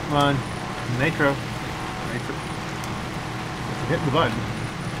 Come on. Nitro. Nitro. It's hitting the button.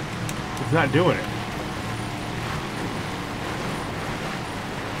 It's not doing it.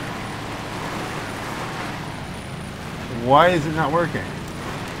 Why is it not working?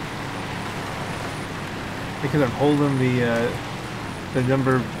 Because I'm holding the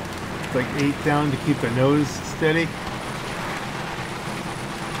number like 8 down to keep the nose steady.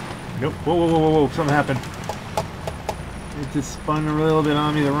 Nope. Whoa, whoa, whoa, whoa, whoa. Something happened. It just spun a little bit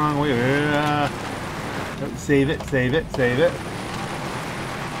on me the wrong way. Save it, save it, save it.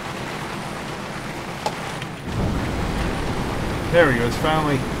 There we go. It's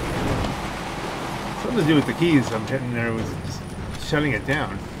finally something to do with the keys I'm hitting there was just shutting it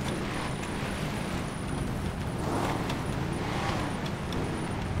down.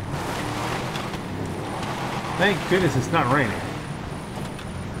 Thank goodness it's not raining.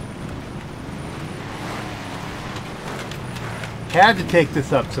 Had to take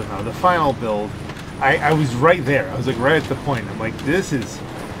this up somehow. The final build, I was right there. I was like right at the point. I'm like, this is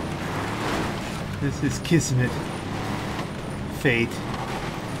kismet, fate.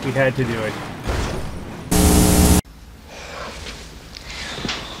 We had to do it.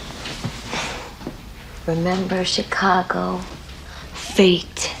 Remember Chicago,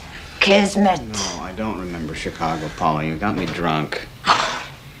 fate, kismet. No, I don't remember Chicago, Paula. You got me drunk.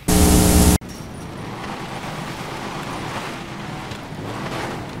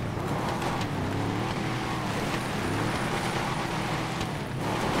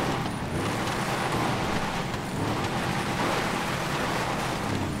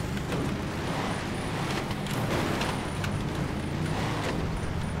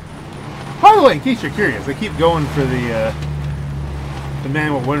 By the way, in case you're curious, I keep going for the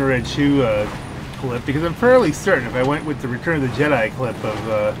Man with One Red Shoe clip because I'm fairly certain if I went with the Return of the Jedi clip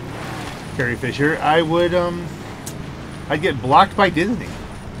of Carrie Fisher, I would I'd get blocked by Disney.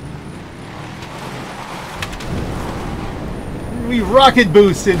 We rocket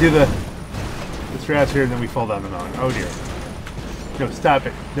boost into the stratosphere and then we fall down the mountain. Oh dear. No, stop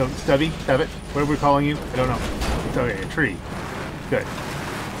it. No, Stubby, stop it. What are we calling you? I don't know. It's okay, a tree. Good.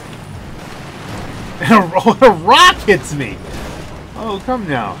 And a rock hits me! Oh, come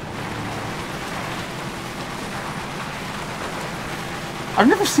now. I've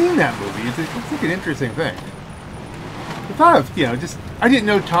never seen that movie. It's like an interesting thing. I thought of, you know, just... I didn't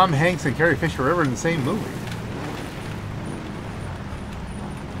know Tom Hanks and Carrie Fisher were ever in the same movie.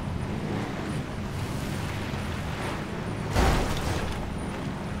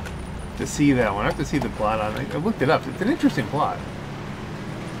 To see that one. I have to see the plot on it. I looked it up. It's an interesting plot.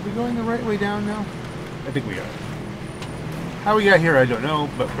 Are we going the right way down now? I think we are. How we got here, I don't know,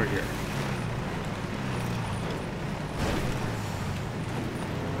 but we're here.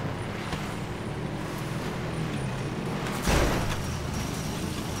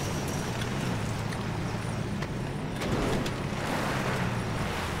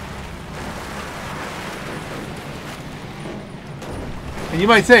 And you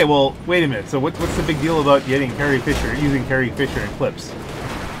might say, well, wait a minute, so what's the big deal about getting Carrie Fisher, using Carrie Fisher in clips?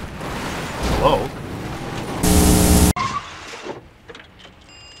 Hello?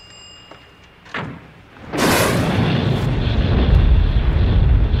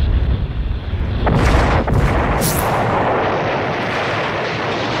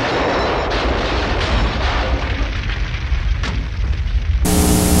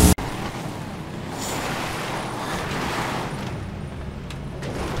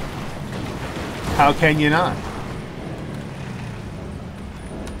 How can you not?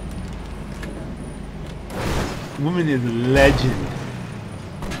 Woman is a legend.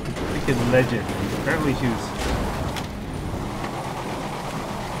 Freaking legend. Apparently she was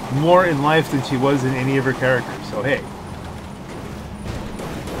more in life than she was in any of her characters, so hey.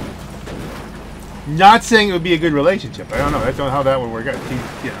 Not saying it would be a good relationship. I don't know. I don't know how that would work out. She,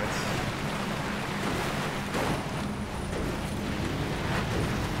 you know,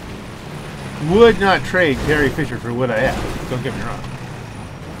 would not trade Carrie Fisher for what I have. Don't get me wrong.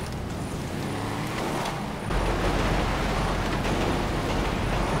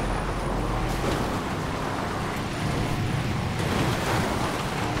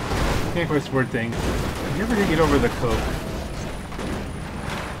 Can't quite support things. I never did get over the coke.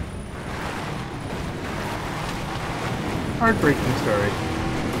 Heartbreaking story.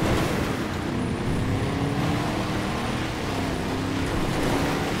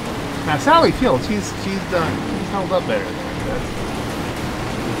 Now Sally Field, she's held up better. That's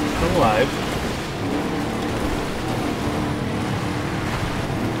still alive.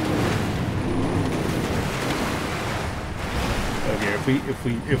 Okay,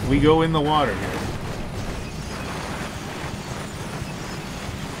 if we go in the water here.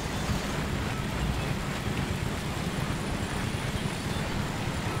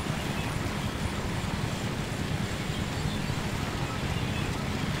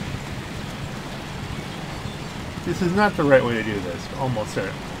 This is not the right way to do this, almost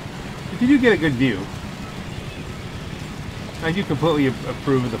certain. If you do get a good view, I do completely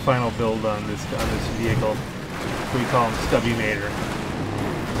approve of the final build on this vehicle. We call him Stubby Mater.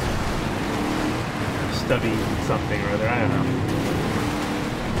 Stubby something or other, I don't know.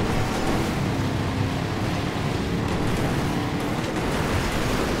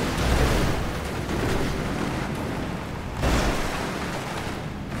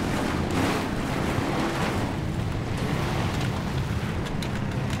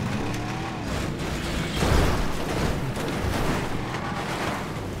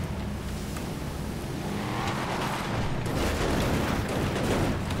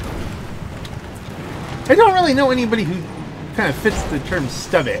 I don't really know anybody who kind of fits the term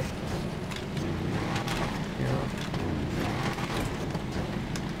stubby. You know.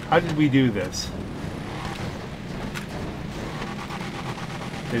 How did we do this?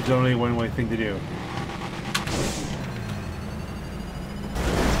 There's only one way thing to do.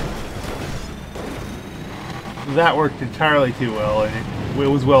 That worked entirely too well, and it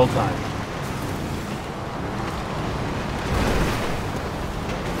was well timed.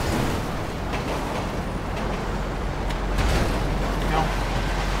 No.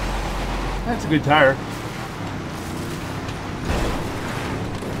 That's a good tire.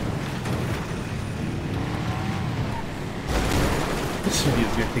 This video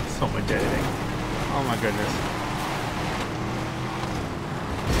is going to take so much editing. Oh my goodness.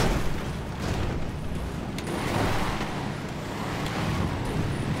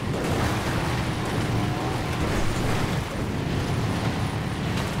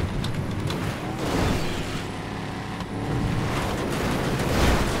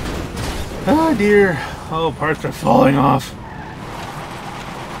 Oh dear. Oh, parts are falling off.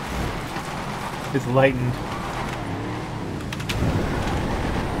 It's lightened.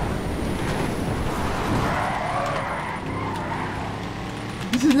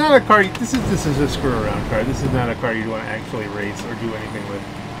 This is not a car. This is a screw around car. This is not a car you'd want to actually race or do anything with.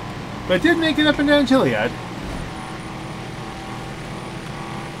 But it did make it up and down Chiliad.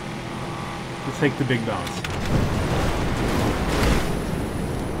 Let's take the big bounce.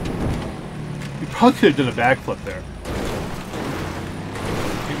 You probably could have done a backflip there.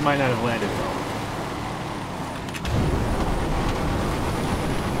 It might not have landed well.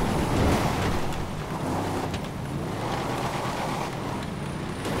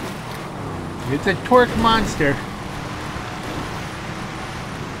 It's a torque monster.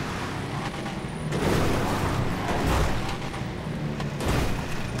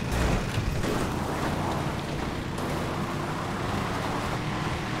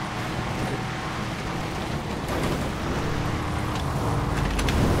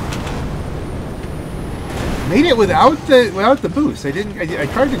 Made it without the boost. I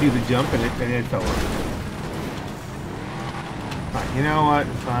tried to do the jump and it fell off. Fine, you know what?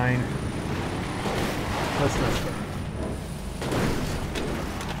 Fine. Let's not start.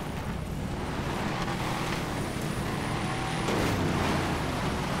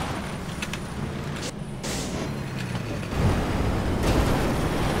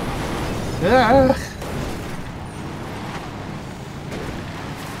 Ah.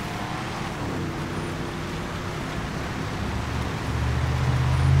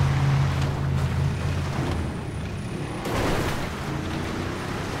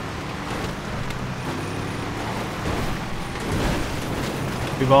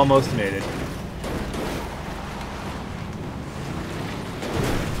 We've almost made it.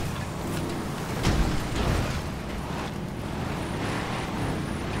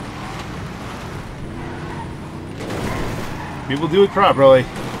 We will do it properly.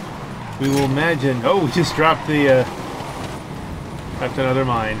 We will imagine. Oh, we just dropped the. Left another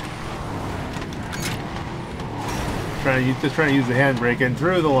mine. Just trying to use the handbrake and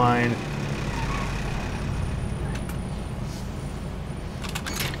through the line.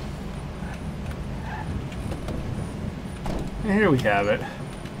 And here we have it.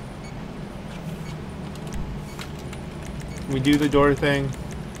 We do the door thing.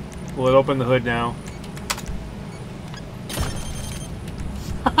 Will it open the hood now?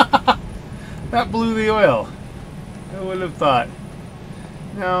 That blew the oil. I would have thought.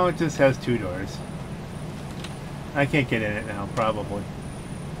 No, it just has two doors. I can't get in it now, probably.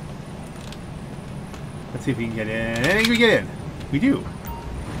 Let's see if we can get in. I think we get in. We do.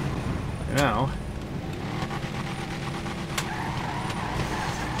 Now.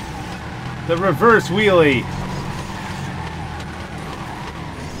 The reverse wheelie.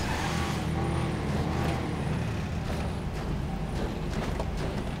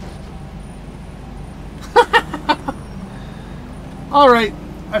 Alright,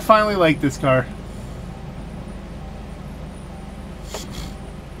 I finally like this car.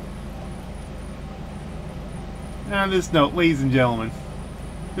 On this note, ladies and gentlemen,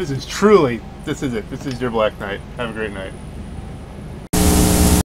 this is it. This is your Black Knight. Have a great night.